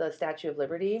selfie with the Statue of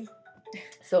Liberty?"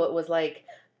 So it was like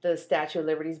the Statue of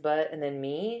Liberty's butt and then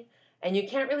me. And you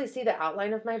can't really see the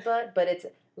outline of my butt, but it's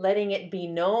letting it be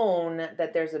known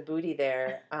that there's a booty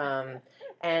there.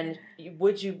 And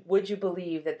would you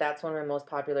believe that that's one of my most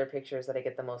popular pictures that I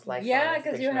get the most likes on? Yeah, is a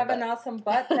because picture you of my have an butt. awesome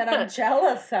butt that I'm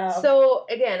jealous of. So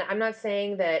again, I'm not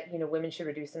saying that women should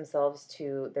reduce themselves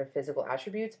to their physical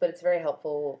attributes, but it's very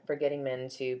helpful for getting men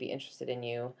to be interested in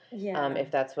you,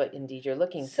 if that's what indeed you're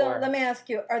looking for. So let me ask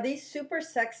you: are these super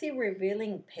sexy,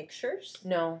 revealing pictures?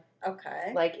 No.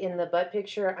 Okay. Like in the butt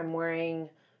picture, I'm wearing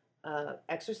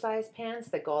exercise pants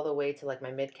that go all the way to like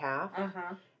my mid calf,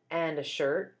 and a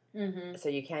shirt, so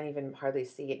you can't even hardly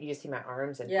see it. You just see my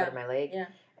arms and part of my leg. Yeah.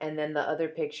 And then the other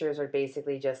pictures are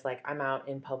basically just like I'm out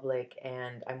in public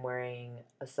and I'm wearing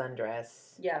a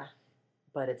sundress. Yeah.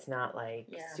 But it's not like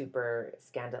super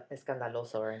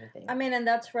escandaloso or anything. I mean, and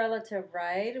that's relative,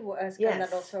 right?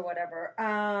 Escandaloso or whatever.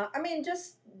 I mean,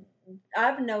 just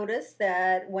I've noticed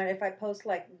that if I post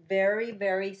like very,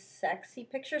 very sexy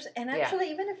pictures, and actually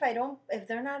even if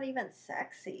they're not even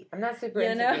sexy, I'm not super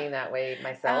into being that way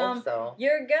myself. So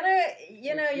you're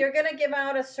gonna give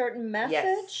out a certain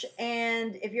message,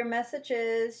 and if your message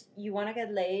is you want to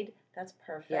get laid, that's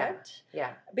perfect.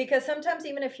 Yeah. Because sometimes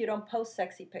even if you don't post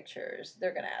sexy pictures,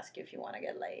 they're going to ask you if you want to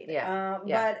get laid.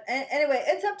 But anyway,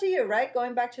 it's up to you, right?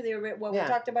 Going back to what we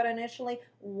talked about initially,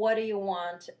 what do you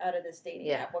want out of this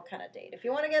dating app? What kind of date? If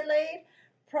you want to get laid,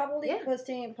 probably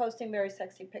posting very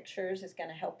sexy pictures is going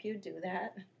to help you do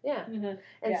that. Yeah.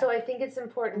 And so I think it's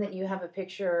important that you have a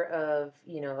picture of,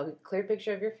 a clear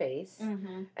picture of your face,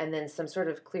 and then some sort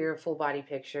of clear full body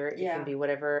picture. It can be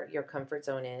whatever your comfort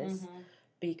zone is.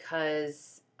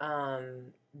 Because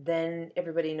then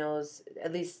everybody knows,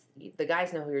 at least the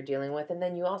guys know who you're dealing with, and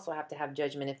then you also have to have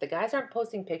judgment. If the guys aren't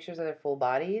posting pictures of their full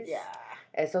bodies,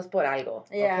 eso es por algo,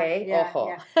 okay?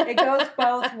 Ojo. It goes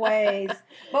both ways.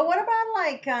 But what about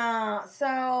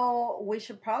so we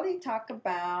should probably talk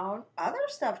about other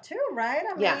stuff too, right?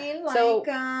 I mean, so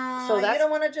you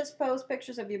don't want to just post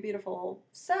pictures of your beautiful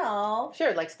self.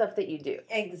 Sure, like stuff that you do.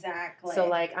 Exactly. So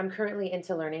like I'm currently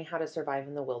into learning how to survive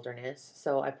in the wilderness.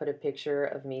 So I put a picture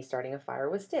of me starting a fire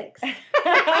with sticks. Okay.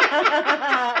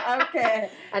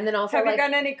 And then also have you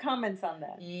gotten any comments on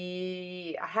that?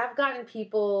 I have gotten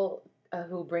people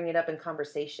who bring it up in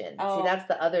conversation. See, that's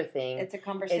the other thing. It's a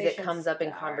conversation. Is it comes up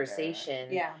in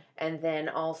conversation. Yeah. And then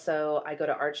also I go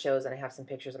to art shows and I have some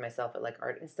pictures of myself at like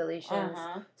art installations.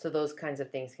 So those kinds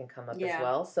of things can come up as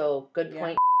well. So good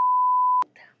point.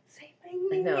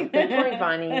 I know. Good point,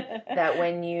 Bonnie, that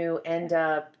when you end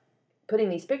up putting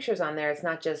these pictures on there, it's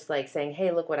not just like saying,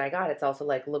 hey, look what I got. It's also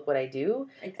like, look what I do.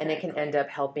 Exactly. And it can end up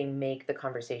helping make the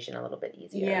conversation a little bit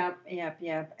easier.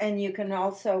 Yep. And you can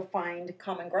also find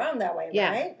common ground that way,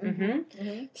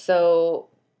 right? So,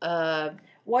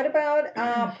 what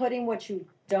about putting what you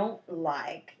don't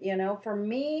like. For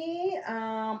me,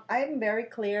 I'm very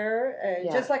clear,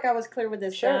 just like I was clear with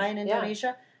this Sure. guy in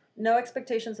Indonesia. No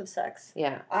expectations of sex.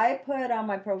 Yeah. I put on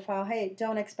my profile, hey,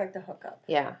 don't expect a hookup.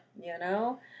 Yeah.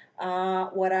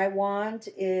 What I want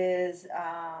is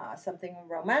something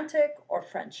romantic or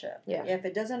friendship. Yeah. If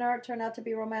it doesn't turn out to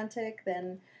be romantic,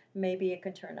 then maybe it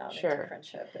can turn out into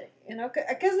friendship.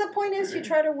 Because the point is you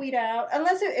try to weed out,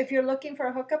 unless if you're looking for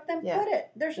a hookup, then put it.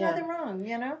 There's nothing wrong,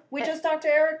 We just talked to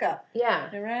Erica.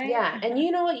 Yeah. Right? Yeah. And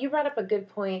you know what? You brought up a good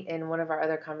point in one of our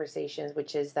other conversations,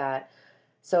 which is that,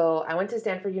 so I went to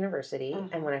Stanford University,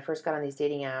 and when I first got on these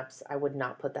dating apps, I would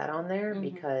not put that on there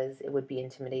because it would be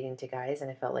intimidating to guys, and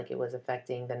I felt like it was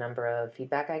affecting the number of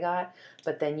feedback I got.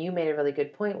 But then you made a really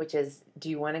good point, which is, do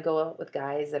you want to go out with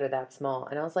guys that are that small?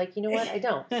 And I was like, you know what? I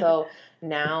don't. So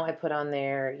now I put on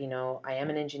there, I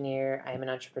am an engineer, I am an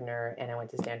entrepreneur, and I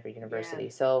went to Stanford University.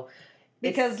 So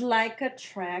because like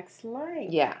attracts like.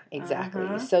 Yeah,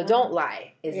 exactly. So don't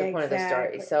lie is the point of the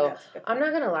story. So I'm not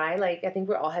going to lie. Like, I think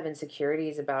we all have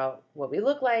insecurities about what we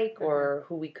look like or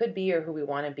who we could be or who we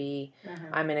want to be.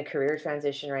 I'm in a career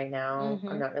transition right now.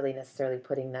 I'm not really necessarily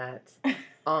putting that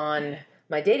on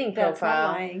my dating profile. That's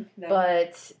not lying. No.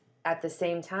 But at the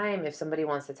same time, if somebody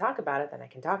wants to talk about it, then I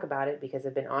can talk about it because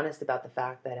I've been honest about the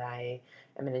fact that I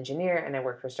am an engineer and I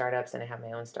work for startups and I have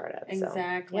my own startup.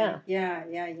 Exactly. So, yeah.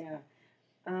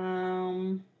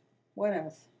 What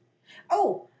else?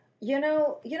 Oh,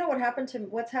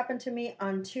 what's happened to me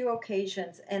on 2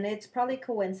 occasions, and it's probably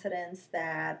coincidence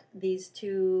that these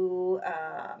 2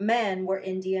 men were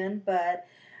Indian, but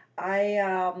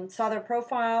I saw their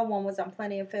profile. One was on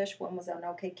Plenty of Fish, one was on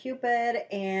OkCupid,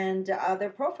 and their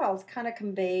profiles kind of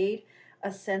conveyed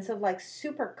a sense of like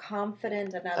super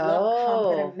confident, and I love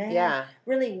confident men,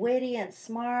 really witty and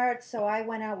smart. So I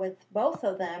went out with both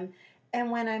of them. And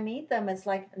when I meet them, it's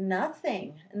like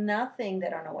nothing. They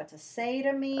don't know what to say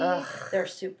to me. Ugh. They're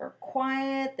super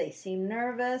quiet. They seem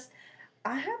nervous.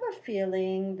 I have a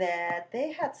feeling that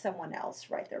they had someone else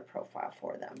write their profile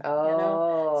for them.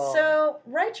 Oh. So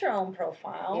write your own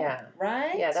profile. Yeah.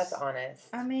 Right? Yeah, that's honest.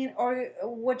 I mean, or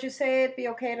would you say it'd be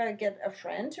okay to get a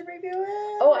friend to review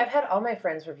it? Oh, I've had all my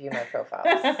friends review my profiles.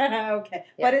 Okay.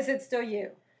 Yeah. But is it still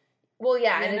you? Well,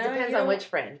 yeah, and it depends on which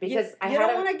friend. Because you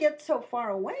don't want to get so far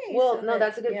away. Well, no,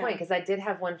 that's a good point. Because I did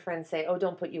have one friend say, oh,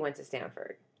 don't put you went to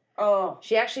Stanford. Oh.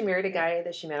 She actually married a guy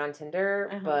that she met on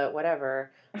Tinder, but whatever.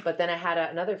 But then I had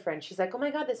another friend. She's like, oh, my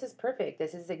God, this is perfect.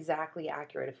 This is exactly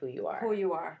accurate of who you are. Who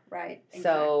you are, right. Exactly.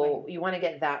 So you want to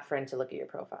get that friend to look at your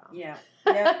profile. Yeah,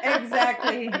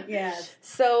 exactly, yes.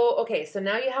 So, okay, so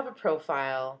now you have a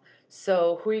profile.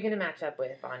 So who are you going to match up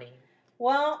with, Ani?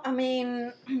 Well, I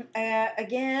mean,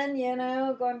 again,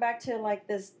 going back to like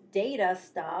this data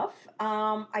stuff,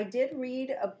 I did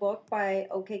read a book by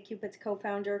OkCupid's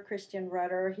co-founder, Christian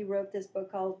Rudder. He wrote this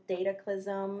book called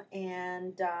Dataclysm,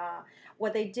 and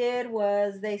what they did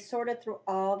was they sorted through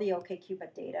all the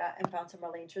OkCupid data and found some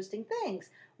really interesting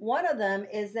things. One of them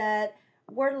is that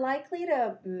we're likely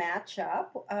to match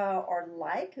up or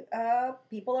like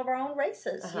people of our own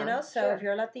races, So if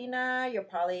you're Latina, you're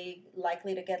probably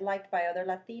likely to get liked by other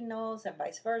Latinos and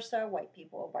vice versa, white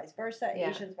people vice versa,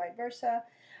 Asians vice versa.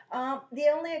 The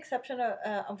only exception,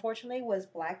 unfortunately, was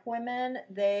Black women.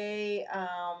 They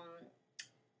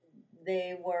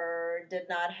did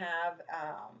not have,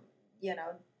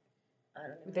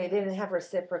 they didn't have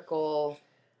reciprocal.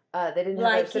 They didn't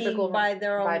have reciprocal by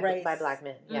their own race, by Black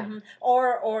men,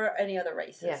 or any other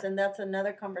races, and that's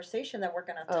another conversation that we're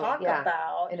going to talk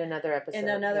about in another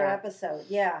episode.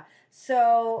 Yeah.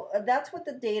 So that's what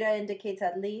the data indicates,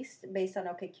 at least based on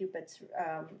OkCupid's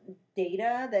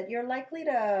data, that you're likely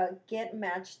to get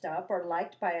matched up or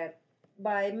liked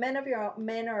by men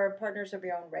or partners of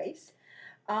your own race.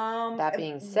 That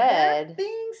being said,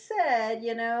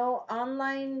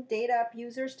 online data app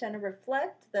users tend to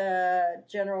reflect the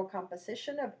general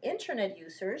composition of internet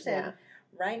users. And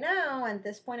right now, at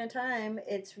this point in time,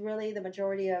 it's really the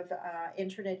majority of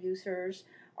internet users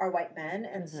are white men.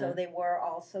 And so they were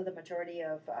also the majority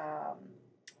of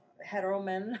hetero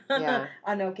men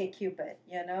on OkCupid,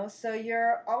 So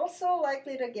you're also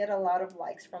likely to get a lot of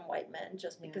likes from white men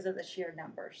just because of the sheer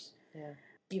numbers. Yeah.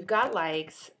 You've got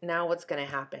likes, now what's going to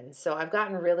happen? So I've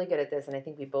gotten really good at this, and I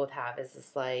think we both have, is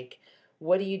this like,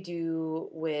 what do you do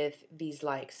with these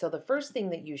likes? So the first thing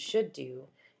that you should do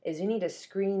is you need to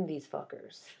screen these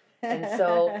fuckers. And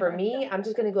so for me, I'm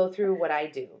just going to go through what I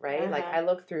do, right? Like I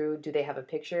look through, do they have a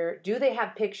picture? Do they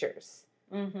have pictures?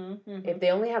 If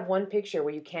they only have one picture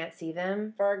where you can't see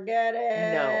them, forget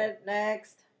it. No.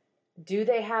 Next. Do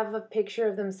they have a picture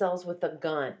of themselves with a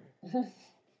gun?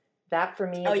 That for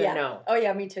me is a no. Oh,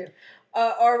 yeah, me too.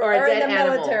 Or a in dead the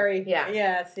animal. military. Yeah.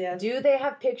 Yes. Do they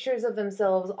have pictures of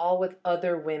themselves all with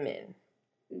other women?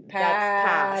 That's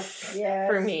pass Yes.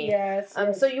 for me. Yes.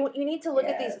 So you need to look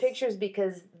at these Yes. pictures,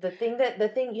 because the thing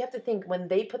you have to think, when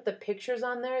they put the pictures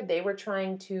on there, they were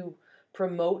trying to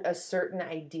promote a certain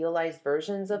idealized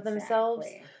versions of themselves.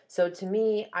 So to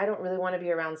me, I don't really want to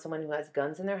be around someone who has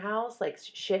guns in their house. Like,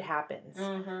 shit happens.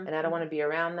 And I don't want to be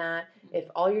around that. If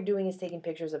all you're doing is taking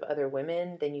pictures of other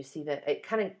women, then you see that it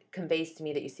kind of conveys to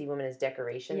me that you see women as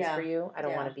decorations for you. I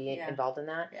don't want to be involved in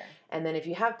that. Yeah. And then if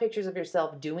you have pictures of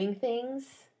yourself doing things,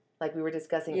 like we were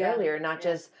discussing earlier, not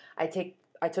just I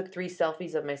took 3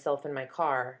 selfies of myself in my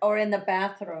car. Or in the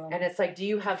bathroom. And it's like, do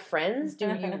you have friends? Do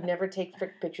you never take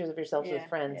pictures of yourselves with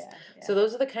friends? Yeah. So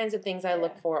those are the kinds of things I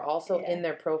look for also in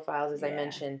their profiles, as I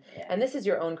mentioned. And this is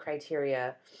your own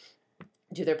criteria.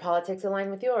 Do their politics align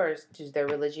with yours? Does their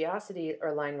religiosity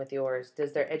align with yours?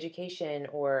 Does their education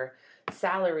or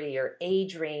salary or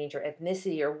age range or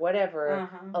ethnicity or whatever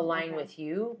align with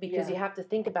you? Because you have to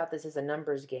think about this as a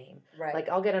numbers game. Right. Like,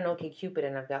 I'll get on OkCupid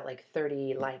and I've got like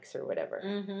 30 likes or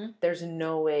whatever. There's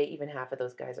no way even half of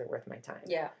those guys are worth my time.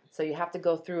 Yeah. So you have to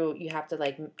go through, you have to,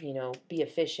 like, be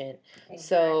efficient. Exactly.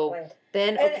 So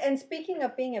then... And speaking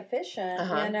of being efficient,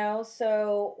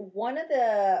 so what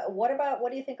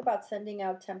do you think about sending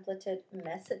out templated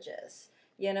messages?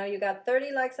 You got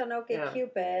 30 likes on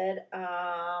OkCupid.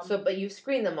 But you've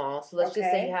screened them all. So let's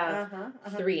just say you have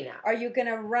 3 now. Are you going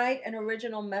to write an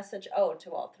original message,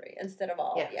 to all 3 instead of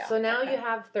all? Yeah. So now you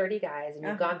have 30 guys and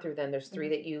you've gone through them. There's 3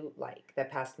 that you like, that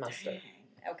passed muster.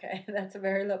 Okay. That's a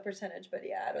very low percentage, but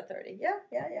out of 30. Yeah.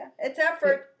 It's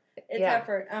effort. It's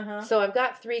effort. So I've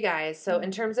got 3 guys. So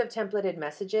in terms of templated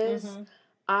messages,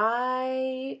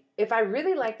 if I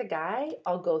really like the guy,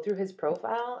 I'll go through his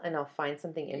profile and I'll find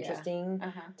something interesting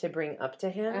to bring up to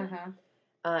him.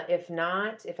 If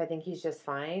not, if I think he's just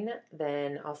fine,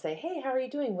 then I'll say, hey, how are you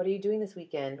doing? What are you doing this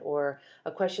weekend? Or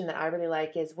a question that I really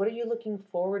like is, what are you looking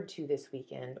forward to this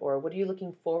weekend? Or what are you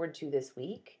looking forward to this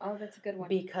week? Oh, that's a good one.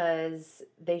 Because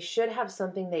they should have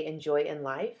something they enjoy in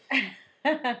life.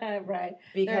 Right.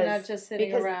 Because they're not just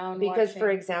sitting around Because, watching. for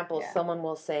example, someone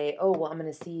will say, oh, well, I'm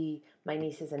going to see my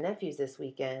nieces and nephews this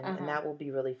weekend, and that will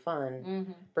be really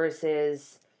fun.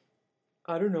 Versus,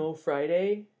 I don't know,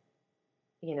 Friday.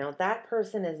 That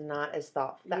person is not as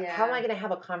thoughtful. How am I going to have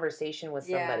a conversation with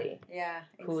somebody?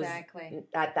 Who's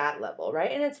at that level,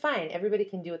 right? And it's fine. Everybody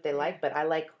can do what they like, but I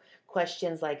like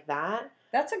questions like that.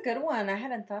 That's a good one. I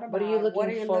hadn't thought about. What are you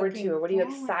looking forward to, or what are you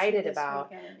excited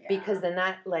about? Because then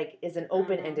that is an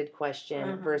open-ended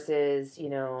question versus,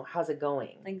 how's it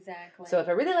going? Exactly. So if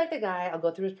I really like the guy, I'll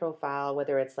go through his profile,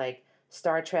 whether it's like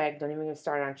Star Trek, don't even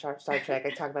start on Star Trek,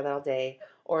 I talk about that all day.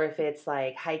 Or if it's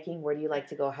like hiking, where do you like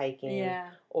to go hiking? Yeah.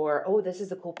 Or, oh, this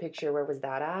is a cool picture, where was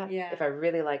that at? Yeah. If I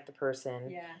really like the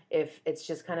person. Yeah. If it's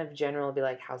just kind of general, I'll be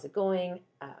like, how's it going?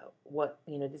 What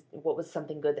was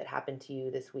something good that happened to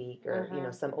you this week? Or,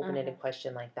 some open-ended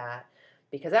question like that.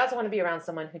 Because I also want to be around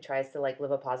someone who tries to, like,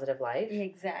 live a positive life.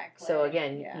 Exactly. So,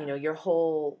 again, your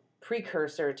whole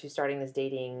precursor to starting this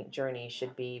dating journey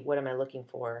should be, what am I looking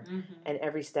for? And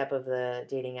every step of the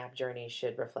dating app journey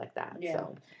should reflect that. Yeah.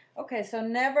 So. Okay, so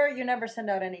you never send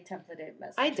out any templated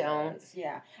messages. I don't.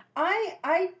 Yeah.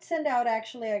 I send out,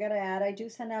 actually, I got to add, I do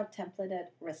send out templated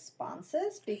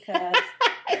responses because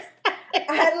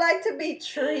I like to be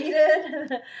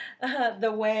treated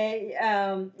the way,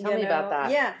 Tell me about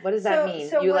that. Yeah. What does that mean?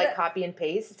 You copy and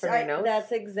paste from your notes?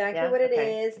 That's exactly what it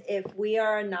is. If we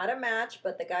are not a match,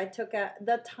 but the guy took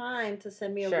the time to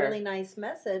send me a really nice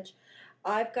message,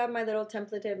 I've got my little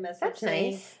templated message. That's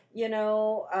nice.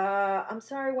 I'm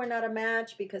sorry we're not a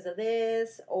match because of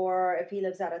this, or if he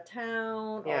lives out of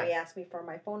town, or he asked me for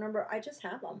my phone number, I just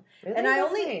have them.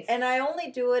 Really? And I only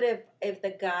do it if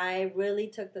the guy really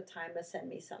took the time to send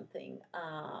me something,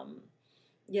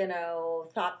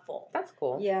 thoughtful. That's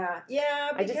cool. Yeah.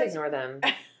 I just ignore them.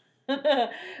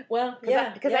 Well,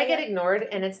 because I get ignored,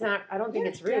 and it's not. I don't think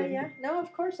it's rude. Yeah. No,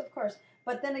 of course.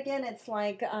 But then again, it's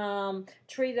like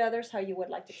treat others how you would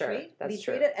like to be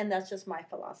treated, and that's just my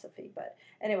philosophy. But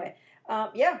anyway,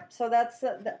 so that's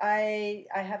I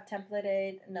have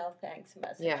templated no thanks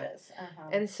messages. Yeah.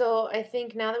 And so I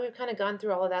think now that we've kind of gone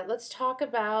through all of that, let's talk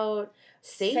about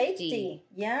safety.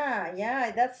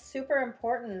 Yeah, that's super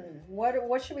important.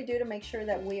 What should we do to make sure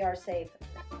that we are safe?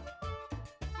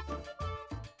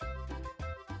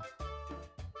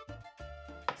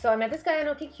 So I met this guy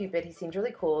on OkCupid. He seemed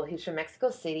really cool. He's from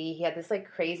Mexico City. He had this like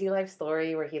crazy life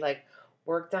story where he like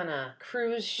worked on a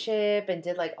cruise ship and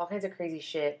did like all kinds of crazy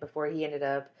shit before he ended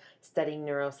up studying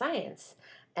neuroscience.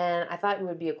 And I thought it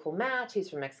would be a cool match. He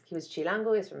was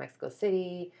Chilango. He's from Mexico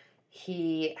City.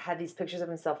 he had these pictures of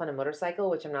himself on a motorcycle,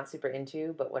 which I'm not super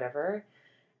into, but whatever.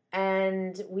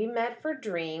 And we met for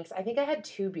drinks. I think I had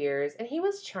 2 beers, and he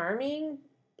was charming,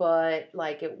 but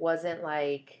like it wasn't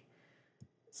like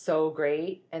so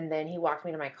great. And then he walked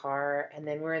me to my car, and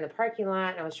then we're in the parking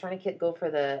lot, and I was trying to go for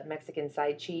the Mexican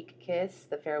side cheek kiss,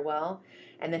 the farewell.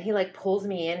 And then he like pulls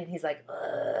me in, and he's like,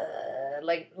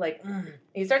 ugh,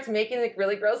 he starts making like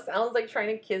really gross sounds, like trying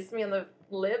to kiss me on the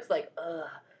lips, like, ugh.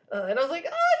 And I was like,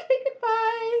 oh, okay,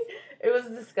 goodbye. It was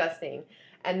disgusting.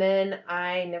 And then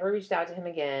I never reached out to him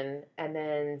again. And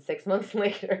then 6 months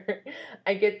later,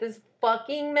 I get this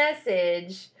fucking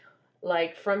message,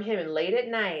 like, from him late at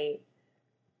night.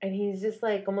 And he's just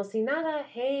like, como si nada,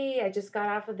 hey, I just got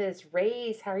off of this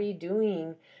race. How are you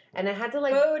doing? And I had to,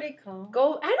 like, booty call.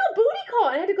 I know, booty call.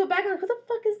 And I had to go back and like, what the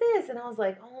fuck is this? And I was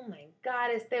like, oh my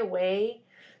God, este way.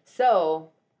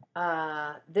 So,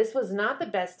 this was not the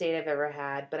best date I've ever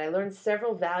had, but I learned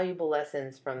several valuable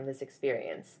lessons from this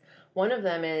experience. One of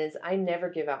them is I never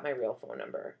give out my real phone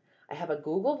number. I have a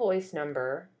Google Voice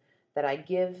number that I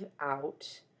give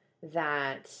out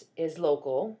that is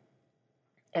local.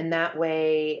 And that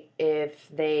way, if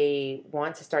they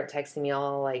want to start texting me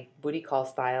all like booty call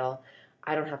style,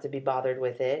 I don't have to be bothered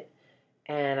with it.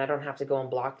 And I don't have to go and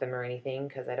block them or anything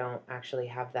because I don't actually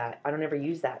have that. I don't ever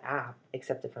use that app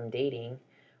except if I'm dating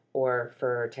or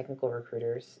for technical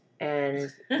recruiters.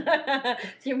 And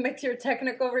you mix your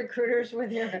technical recruiters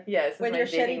with your yes, with your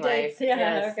shitty dates. Yeah,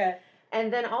 yes. Okay.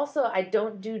 And then also, I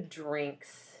don't do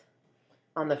drinks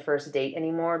on the first date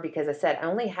anymore because I said I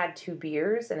only had 2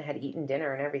 beers and I had eaten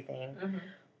dinner and everything. Mm-hmm.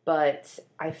 But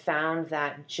I found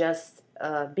that just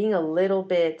being a little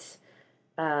bit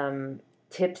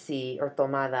tipsy or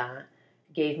tomada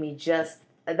gave me just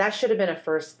that should have been a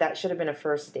first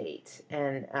date,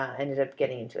 and ended up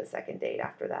getting into a second date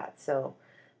after that. So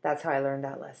that's how I learned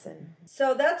that lesson.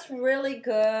 So that's really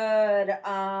good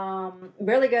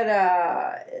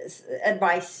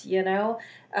advice,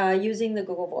 using the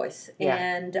Google Voice. Yeah.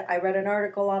 And I read an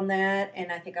article on that,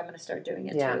 and I think I'm going to start doing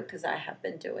it too, because I have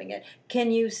been doing it.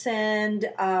 Can you send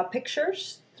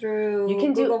pictures through You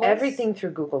can Google do Voice? everything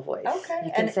through Google Voice. Okay.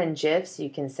 You can send GIFs, you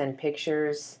can send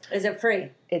pictures. Is it free?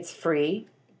 It's free.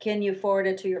 Can you forward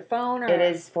it to your phone? Or? It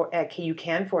is for you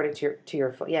can forward it to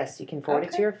your phone. Yes, you can forward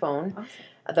it to your phone. Awesome.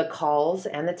 The calls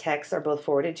and the texts are both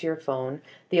forwarded to your phone.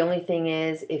 The only thing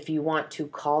is, if you want to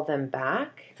call them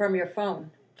back From your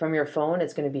phone,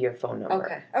 it's going to be your phone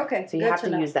number. Okay. So you have to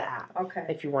use the app. Okay.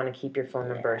 If you want to keep your phone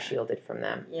number shielded from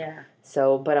them. Yeah.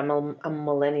 So, but I'm a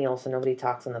millennial, so nobody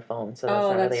talks on the phone, so that's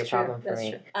not really a problem for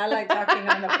me. True. I like talking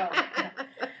on the phone.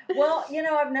 Well,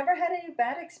 I've never had any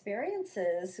bad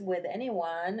experiences with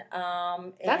anyone.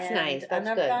 That's nice. That's and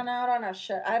I've good. gone out on a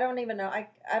show. I don't even know. I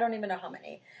don't even know how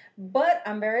many. But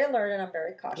I'm very alert and I'm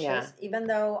very cautious. Yeah. Even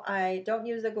though I don't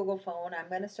use the Google phone, I'm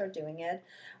going to start doing it.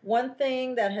 One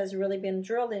thing that has really been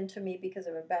drilled into me because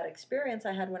of a bad experience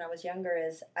I had when I was younger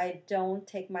is I don't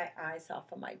take my eyes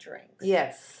off of my drinks.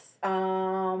 Yes.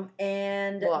 And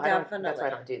Well, definitely. that's why I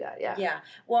don't do that. Yeah. Yeah.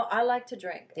 Well, I like to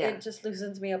drink. Yeah. It just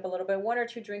loosens me up a little bit. 1 or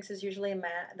 2 drinks is usually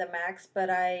the max, but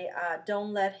I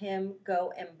don't let him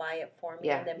go and buy it for me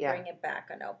and then bring it back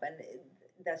unopened.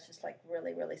 That's just like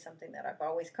really, really something that I'm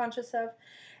always conscious of.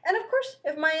 And of course,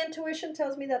 if my intuition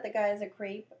tells me that the guy is a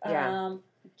creep,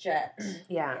 jet.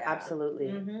 Yeah, absolutely.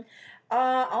 Mm-hmm.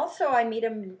 Also, I meet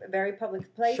him very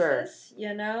public places,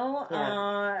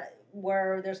 Sure.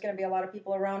 where there's going to be a lot of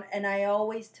people around. And I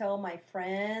always tell my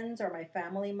friends or my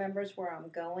family members where I'm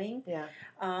going. Yeah.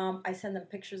 I send them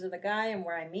pictures of the guy and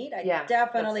where I meet. I Yeah,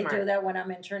 definitely that's do smart. that when I'm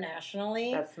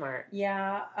internationally. That's smart.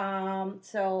 Yeah.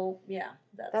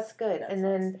 That's good. And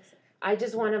then I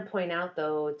just want to point out,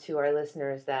 though, to our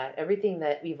listeners that everything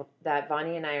that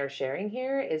Vani and I are sharing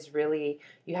here is really,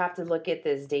 you have to look at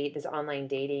this online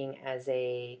dating as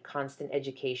a constant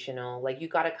educational, like you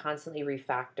got to constantly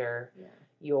refactor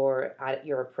your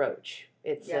approach.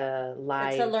 It's a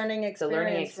live. It's a learning experience. It's a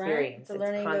learning experience.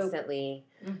 Right? It's constantly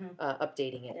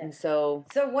updating it. Yeah. And so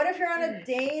what if you're on a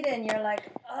date and you're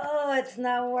like, oh, it's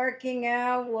not working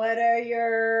out? What are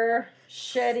your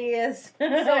shittiest?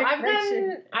 So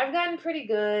I've gotten pretty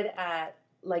good at,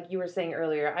 like you were saying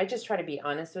earlier, I just try to be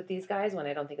honest with these guys when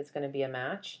I don't think it's going to be a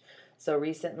match. So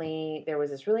recently there was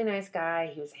this really nice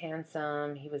guy. He was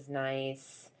handsome. He was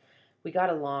nice. We got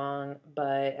along.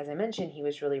 But as I mentioned, he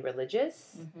was really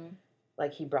religious. Mm-hmm.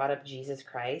 Like he brought up Jesus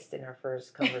Christ in our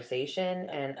first conversation,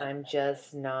 and I'm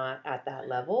just not at that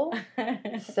level.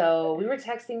 So we were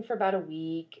texting for about a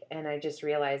week, and I just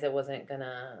realized I didn't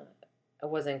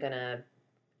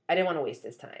want to waste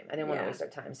his time. I didn't want to waste our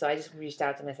time. So I just reached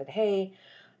out to him and I said, hey,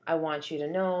 I want you to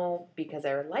know, because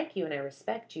I like you and I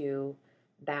respect you,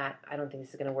 that I don't think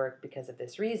this is going to work because of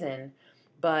this reason.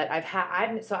 But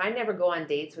I never go on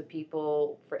dates with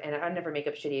people and I never make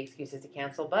up shitty excuses to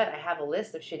cancel, but I have a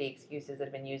list of shitty excuses that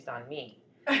have been used on me.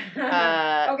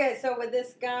 Okay, so with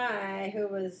this guy who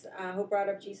brought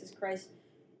up Jesus Christ,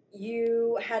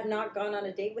 you had not gone on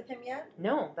a date with him yet?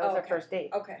 No, that was our first date.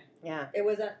 Okay. Yeah. It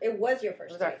was your first date.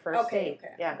 It was our first date.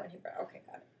 Okay. Yeah. Okay,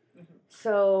 got it. Mm-hmm.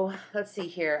 So let's see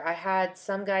here. I had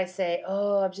some guy say,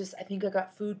 "Oh, I think I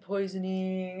got food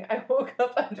poisoning. I woke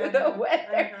up under the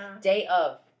weather." Day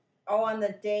of. Oh, on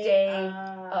the day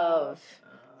of.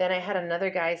 Then I had another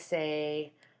guy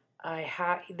say,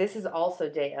 this is also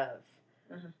day of.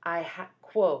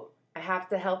 Quote, "I have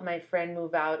to help my friend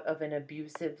move out of an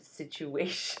abusive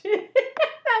situation."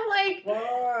 I'm like,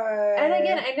 boy. And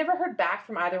again, I never heard back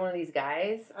from either one of these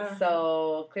guys,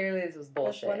 so clearly this was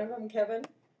bullshit. Was one of them Kevin?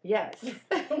 Yes.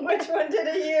 Which one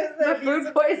did he use? The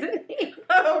food poisoning.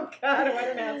 Oh, God, what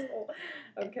an asshole.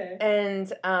 Okay.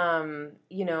 And,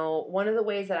 one of the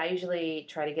ways that I usually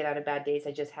try to get out of bad dates,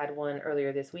 I just had one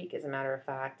earlier this week, as a matter of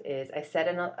fact, is I set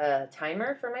a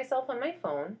timer for myself on my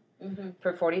phone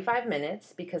for 45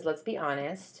 minutes, because let's be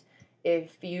honest,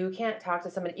 if you can't talk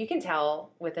to somebody, you can tell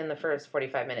within the first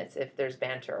 45 minutes if there's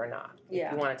banter or not,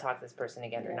 if you want to talk to this person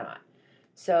again or not.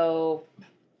 So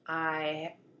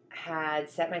I had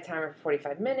set my timer for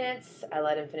 45 minutes. I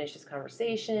let him finish his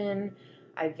conversation.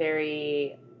 I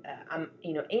very,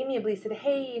 amiably said,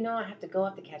 "Hey, I have to go. I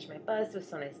have to catch my bus. It was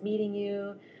so nice meeting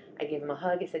you." I gave him a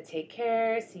hug. I said, "Take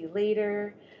care. See you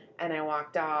later." And I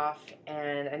walked off.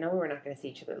 And I know we were not going to see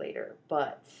each other later,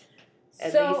 but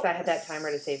at least I had that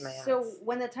timer to save my ass. So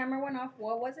when the timer went off,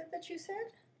 what was it that you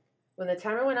said? When the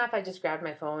timer went off, I just grabbed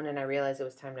my phone and I realized it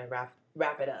was time to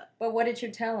wrap it up. But what did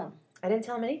you tell him? I didn't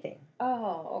tell him anything.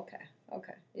 Oh,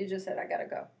 okay. You just said, "I gotta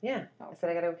go." Yeah. Oh. I said,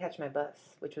 "I gotta go catch my bus,"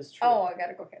 which was true. Oh, I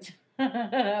gotta go catch.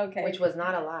 Okay. Which was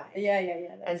not a lie. Yeah.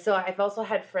 And so I've also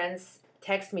had friends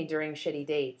text me during shitty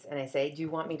dates, and I say, "Do you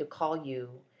want me to call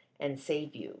you and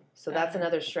save you?" So that's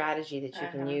another strategy that you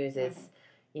can use is,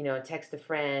 text a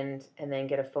friend and then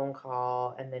get a phone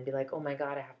call and then be like, "Oh my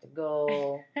God, I have to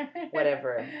go,"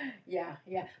 whatever. Yeah.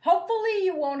 Hopefully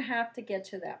you won't have to get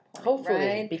to that point. Hopefully,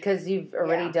 right? because you've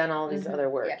already done all this other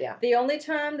work. Yeah. The only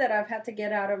time that I've had to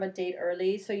get out of a date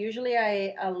early, so usually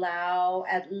I allow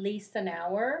at least an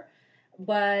hour.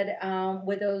 But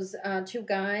with those two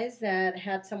guys that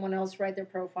had someone else write their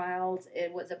profiles,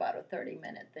 it was about a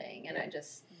 30-minute thing. And I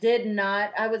just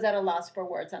I was at a loss for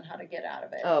words on how to get out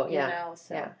of it. Oh, yeah.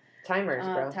 So. Timers,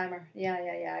 bro. Timer.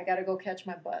 Yeah. I got to go catch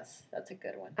my bus. That's a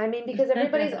good one. I mean, because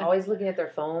everybody's always looking at their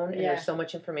phone, and there's so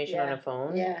much information on a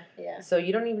phone. Yeah. So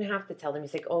you don't even have to tell them. You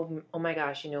say, oh my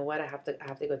gosh, you know what? I have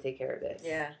to go take care of this.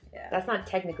 Yeah. That's not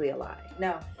technically a lie.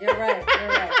 No, you're right.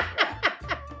 Yeah.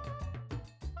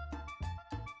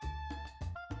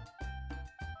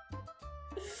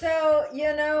 So,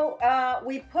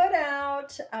 we put out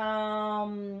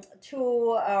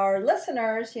to our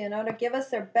listeners, to give us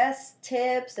their best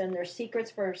tips and their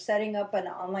secrets for setting up an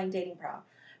online dating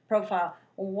profile.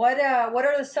 What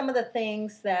are some of the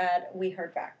things that we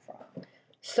heard back from?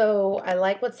 So I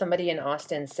like what somebody in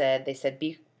Austin said. They said,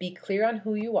 be clear on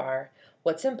who you are,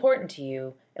 what's important to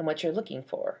you, and what you're looking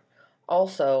for.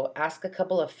 Also, ask a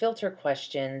couple of filter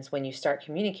questions when you start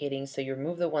communicating so you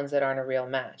remove the ones that aren't a real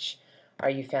match. Are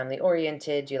you family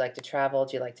oriented? Do you like to travel?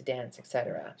 Do you like to dance,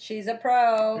 etc.? She's a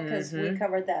pro because we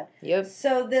covered that. Yep.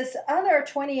 So this other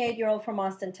 28-year-old from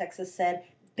Austin, Texas said,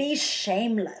 "Be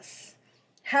shameless.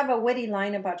 Have a witty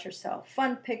line about yourself.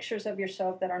 Fun pictures of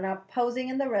yourself that are not posing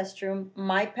in the restroom.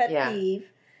 My pet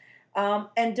peeve.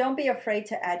 And don't be afraid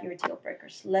to add your deal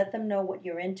breakers. Let them know what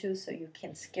you're into so you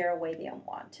can scare away the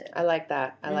unwanted." I like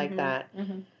that.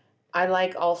 I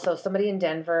like also somebody in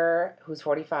Denver who's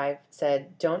 45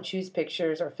 said, "Don't choose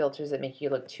pictures or filters that make you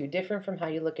look too different from how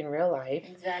you look in real life."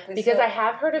 Exactly. Because I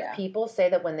have heard of people say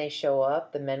that when they show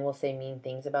up, the men will say mean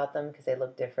things about them because they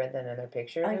look different than in their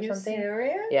pictures or something. Are you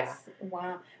serious? Yeah.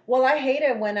 Wow. Well, I hate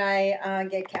it when I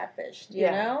get catfished, you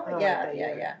know?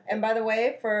 Yeah. And by the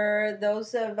way, for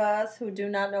those of us who do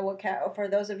not know for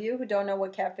those of you who don't know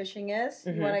what catfishing is,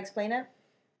 you want to explain it?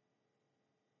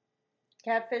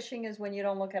 Catfishing is when you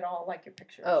don't look at all like your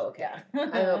pictures. Oh, okay.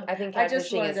 Yeah. I think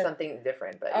catfishing is something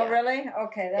different, but Oh, really?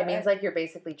 Okay. It means like you're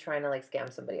basically trying to like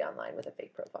scam somebody online with a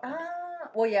fake profile. Ah,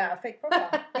 Well, yeah, a fake profile.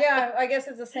 Yeah, I guess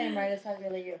it's the same, right? It's not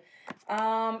really you.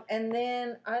 And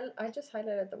then I just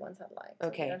highlighted the ones I like. So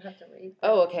Okay. you don't have to read.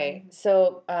 Oh, okay.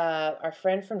 So our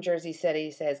friend from Jersey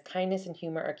City says, kindness and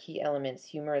humor are key elements.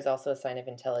 Humor is also a sign of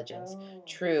intelligence. Oh.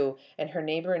 True. And her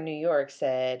neighbor in New York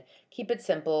said, keep it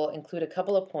simple, include a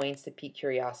couple of points to pique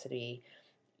curiosity.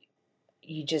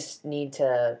 You just need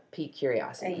to pique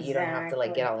curiosity. You don't have to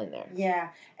like get all in there. Yeah.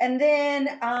 And then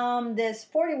this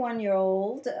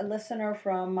 41-year-old listener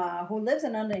from who lives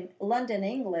in London,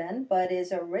 England, but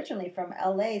is originally from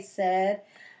LA said,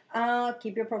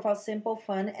 keep your profile simple,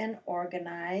 fun, and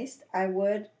organized. I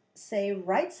would say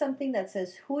write something that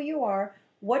says who you are,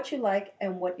 what you like,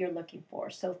 and what you're looking for.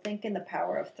 So think in the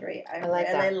power of 3. I like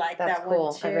really that. like That's that cool.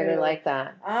 one too. I really like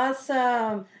that.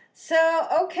 Awesome. So,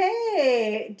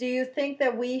 okay, do you think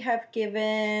that we have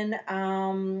given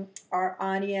our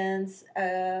audience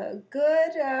a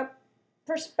good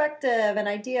perspective, an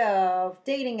idea of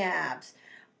dating apps?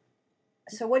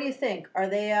 So what do you think? Are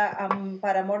they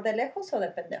para amor de lejos o de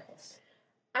pendejos?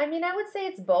 I mean, I would say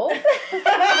it's both.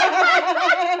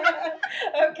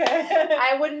 Okay.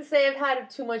 I wouldn't say I've had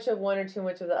too much of one or too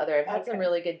much of the other. I've had some Okay.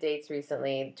 really good dates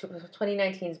recently.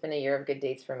 2019 has been a year of good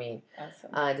dates for me,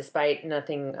 Awesome. despite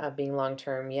nothing being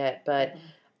long-term yet. But Mhm.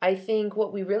 I think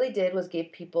what we really did was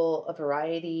give people a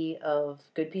variety of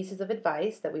good pieces of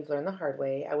advice that we've learned the hard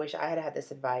way. I wish I had had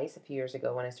this advice a few years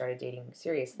ago when I started dating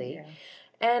seriously. Yeah.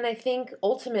 And I think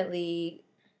ultimately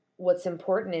what's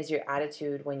important is your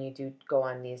attitude when you do go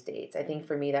on these dates. I think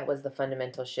for me that was the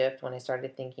fundamental shift when I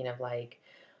started thinking of like,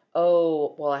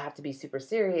 oh, well, I have to be super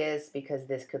serious because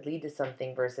this could lead to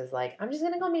something versus like, I'm just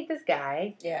going to go meet this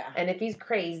guy. Yeah. And if he's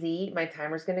crazy, my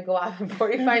timer's going to go off in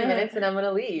 45 minutes and I'm going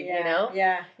to leave, Yeah. you know?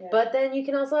 Yeah. But then you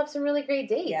can also have some really great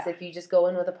dates Yeah. if you just go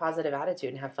in with a positive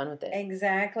attitude and have fun with it.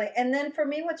 Exactly. And then for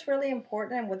me, what's really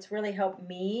important and what's really helped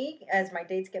me as my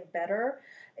dates get better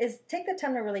is take the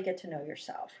time to really get to know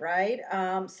yourself, right?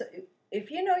 So if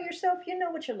you know yourself, you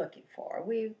know what you're looking for.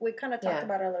 We kind of talked Yeah.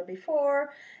 about it a little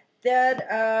before,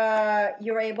 that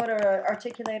you're able to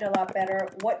articulate a lot better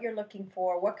what you're looking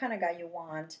for, what kind of guy you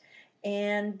want.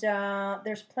 And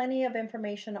there's plenty of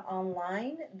information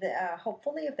online,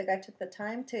 hopefully, if the guy took the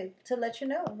time to let you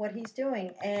know what he's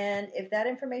doing. And if that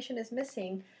information is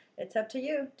missing, it's up to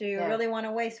you. Do you Yeah. really want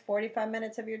to waste 45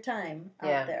 minutes of your time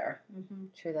Yeah. out there? Mm-hmm.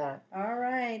 True that. All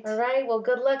right. All right. Well,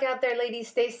 good luck out there, ladies.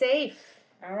 Stay safe.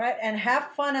 All right. And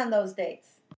have fun on those dates.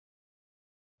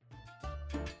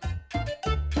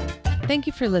 Thank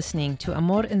you for listening to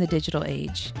Amor in the Digital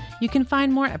Age. You can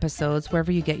find more episodes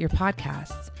wherever you get your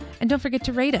podcasts. And don't forget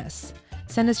to rate us.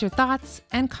 Send us your thoughts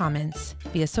and comments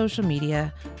via social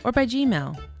media or by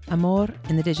Gmail, Amor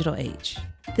in the Digital Age.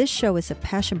 This show is a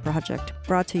passion project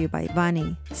brought to you by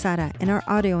Vani, Sara, and our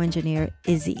audio engineer,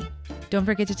 Izzy. Don't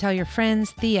forget to tell your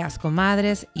friends, tías,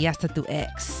 comadres, y hasta tu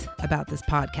ex about this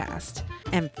podcast.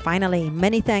 And finally,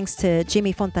 many thanks to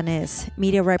Jimmy Fontanez,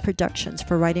 Media Right Productions,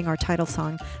 for writing our title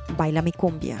song, Baila Mi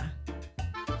Cumbia.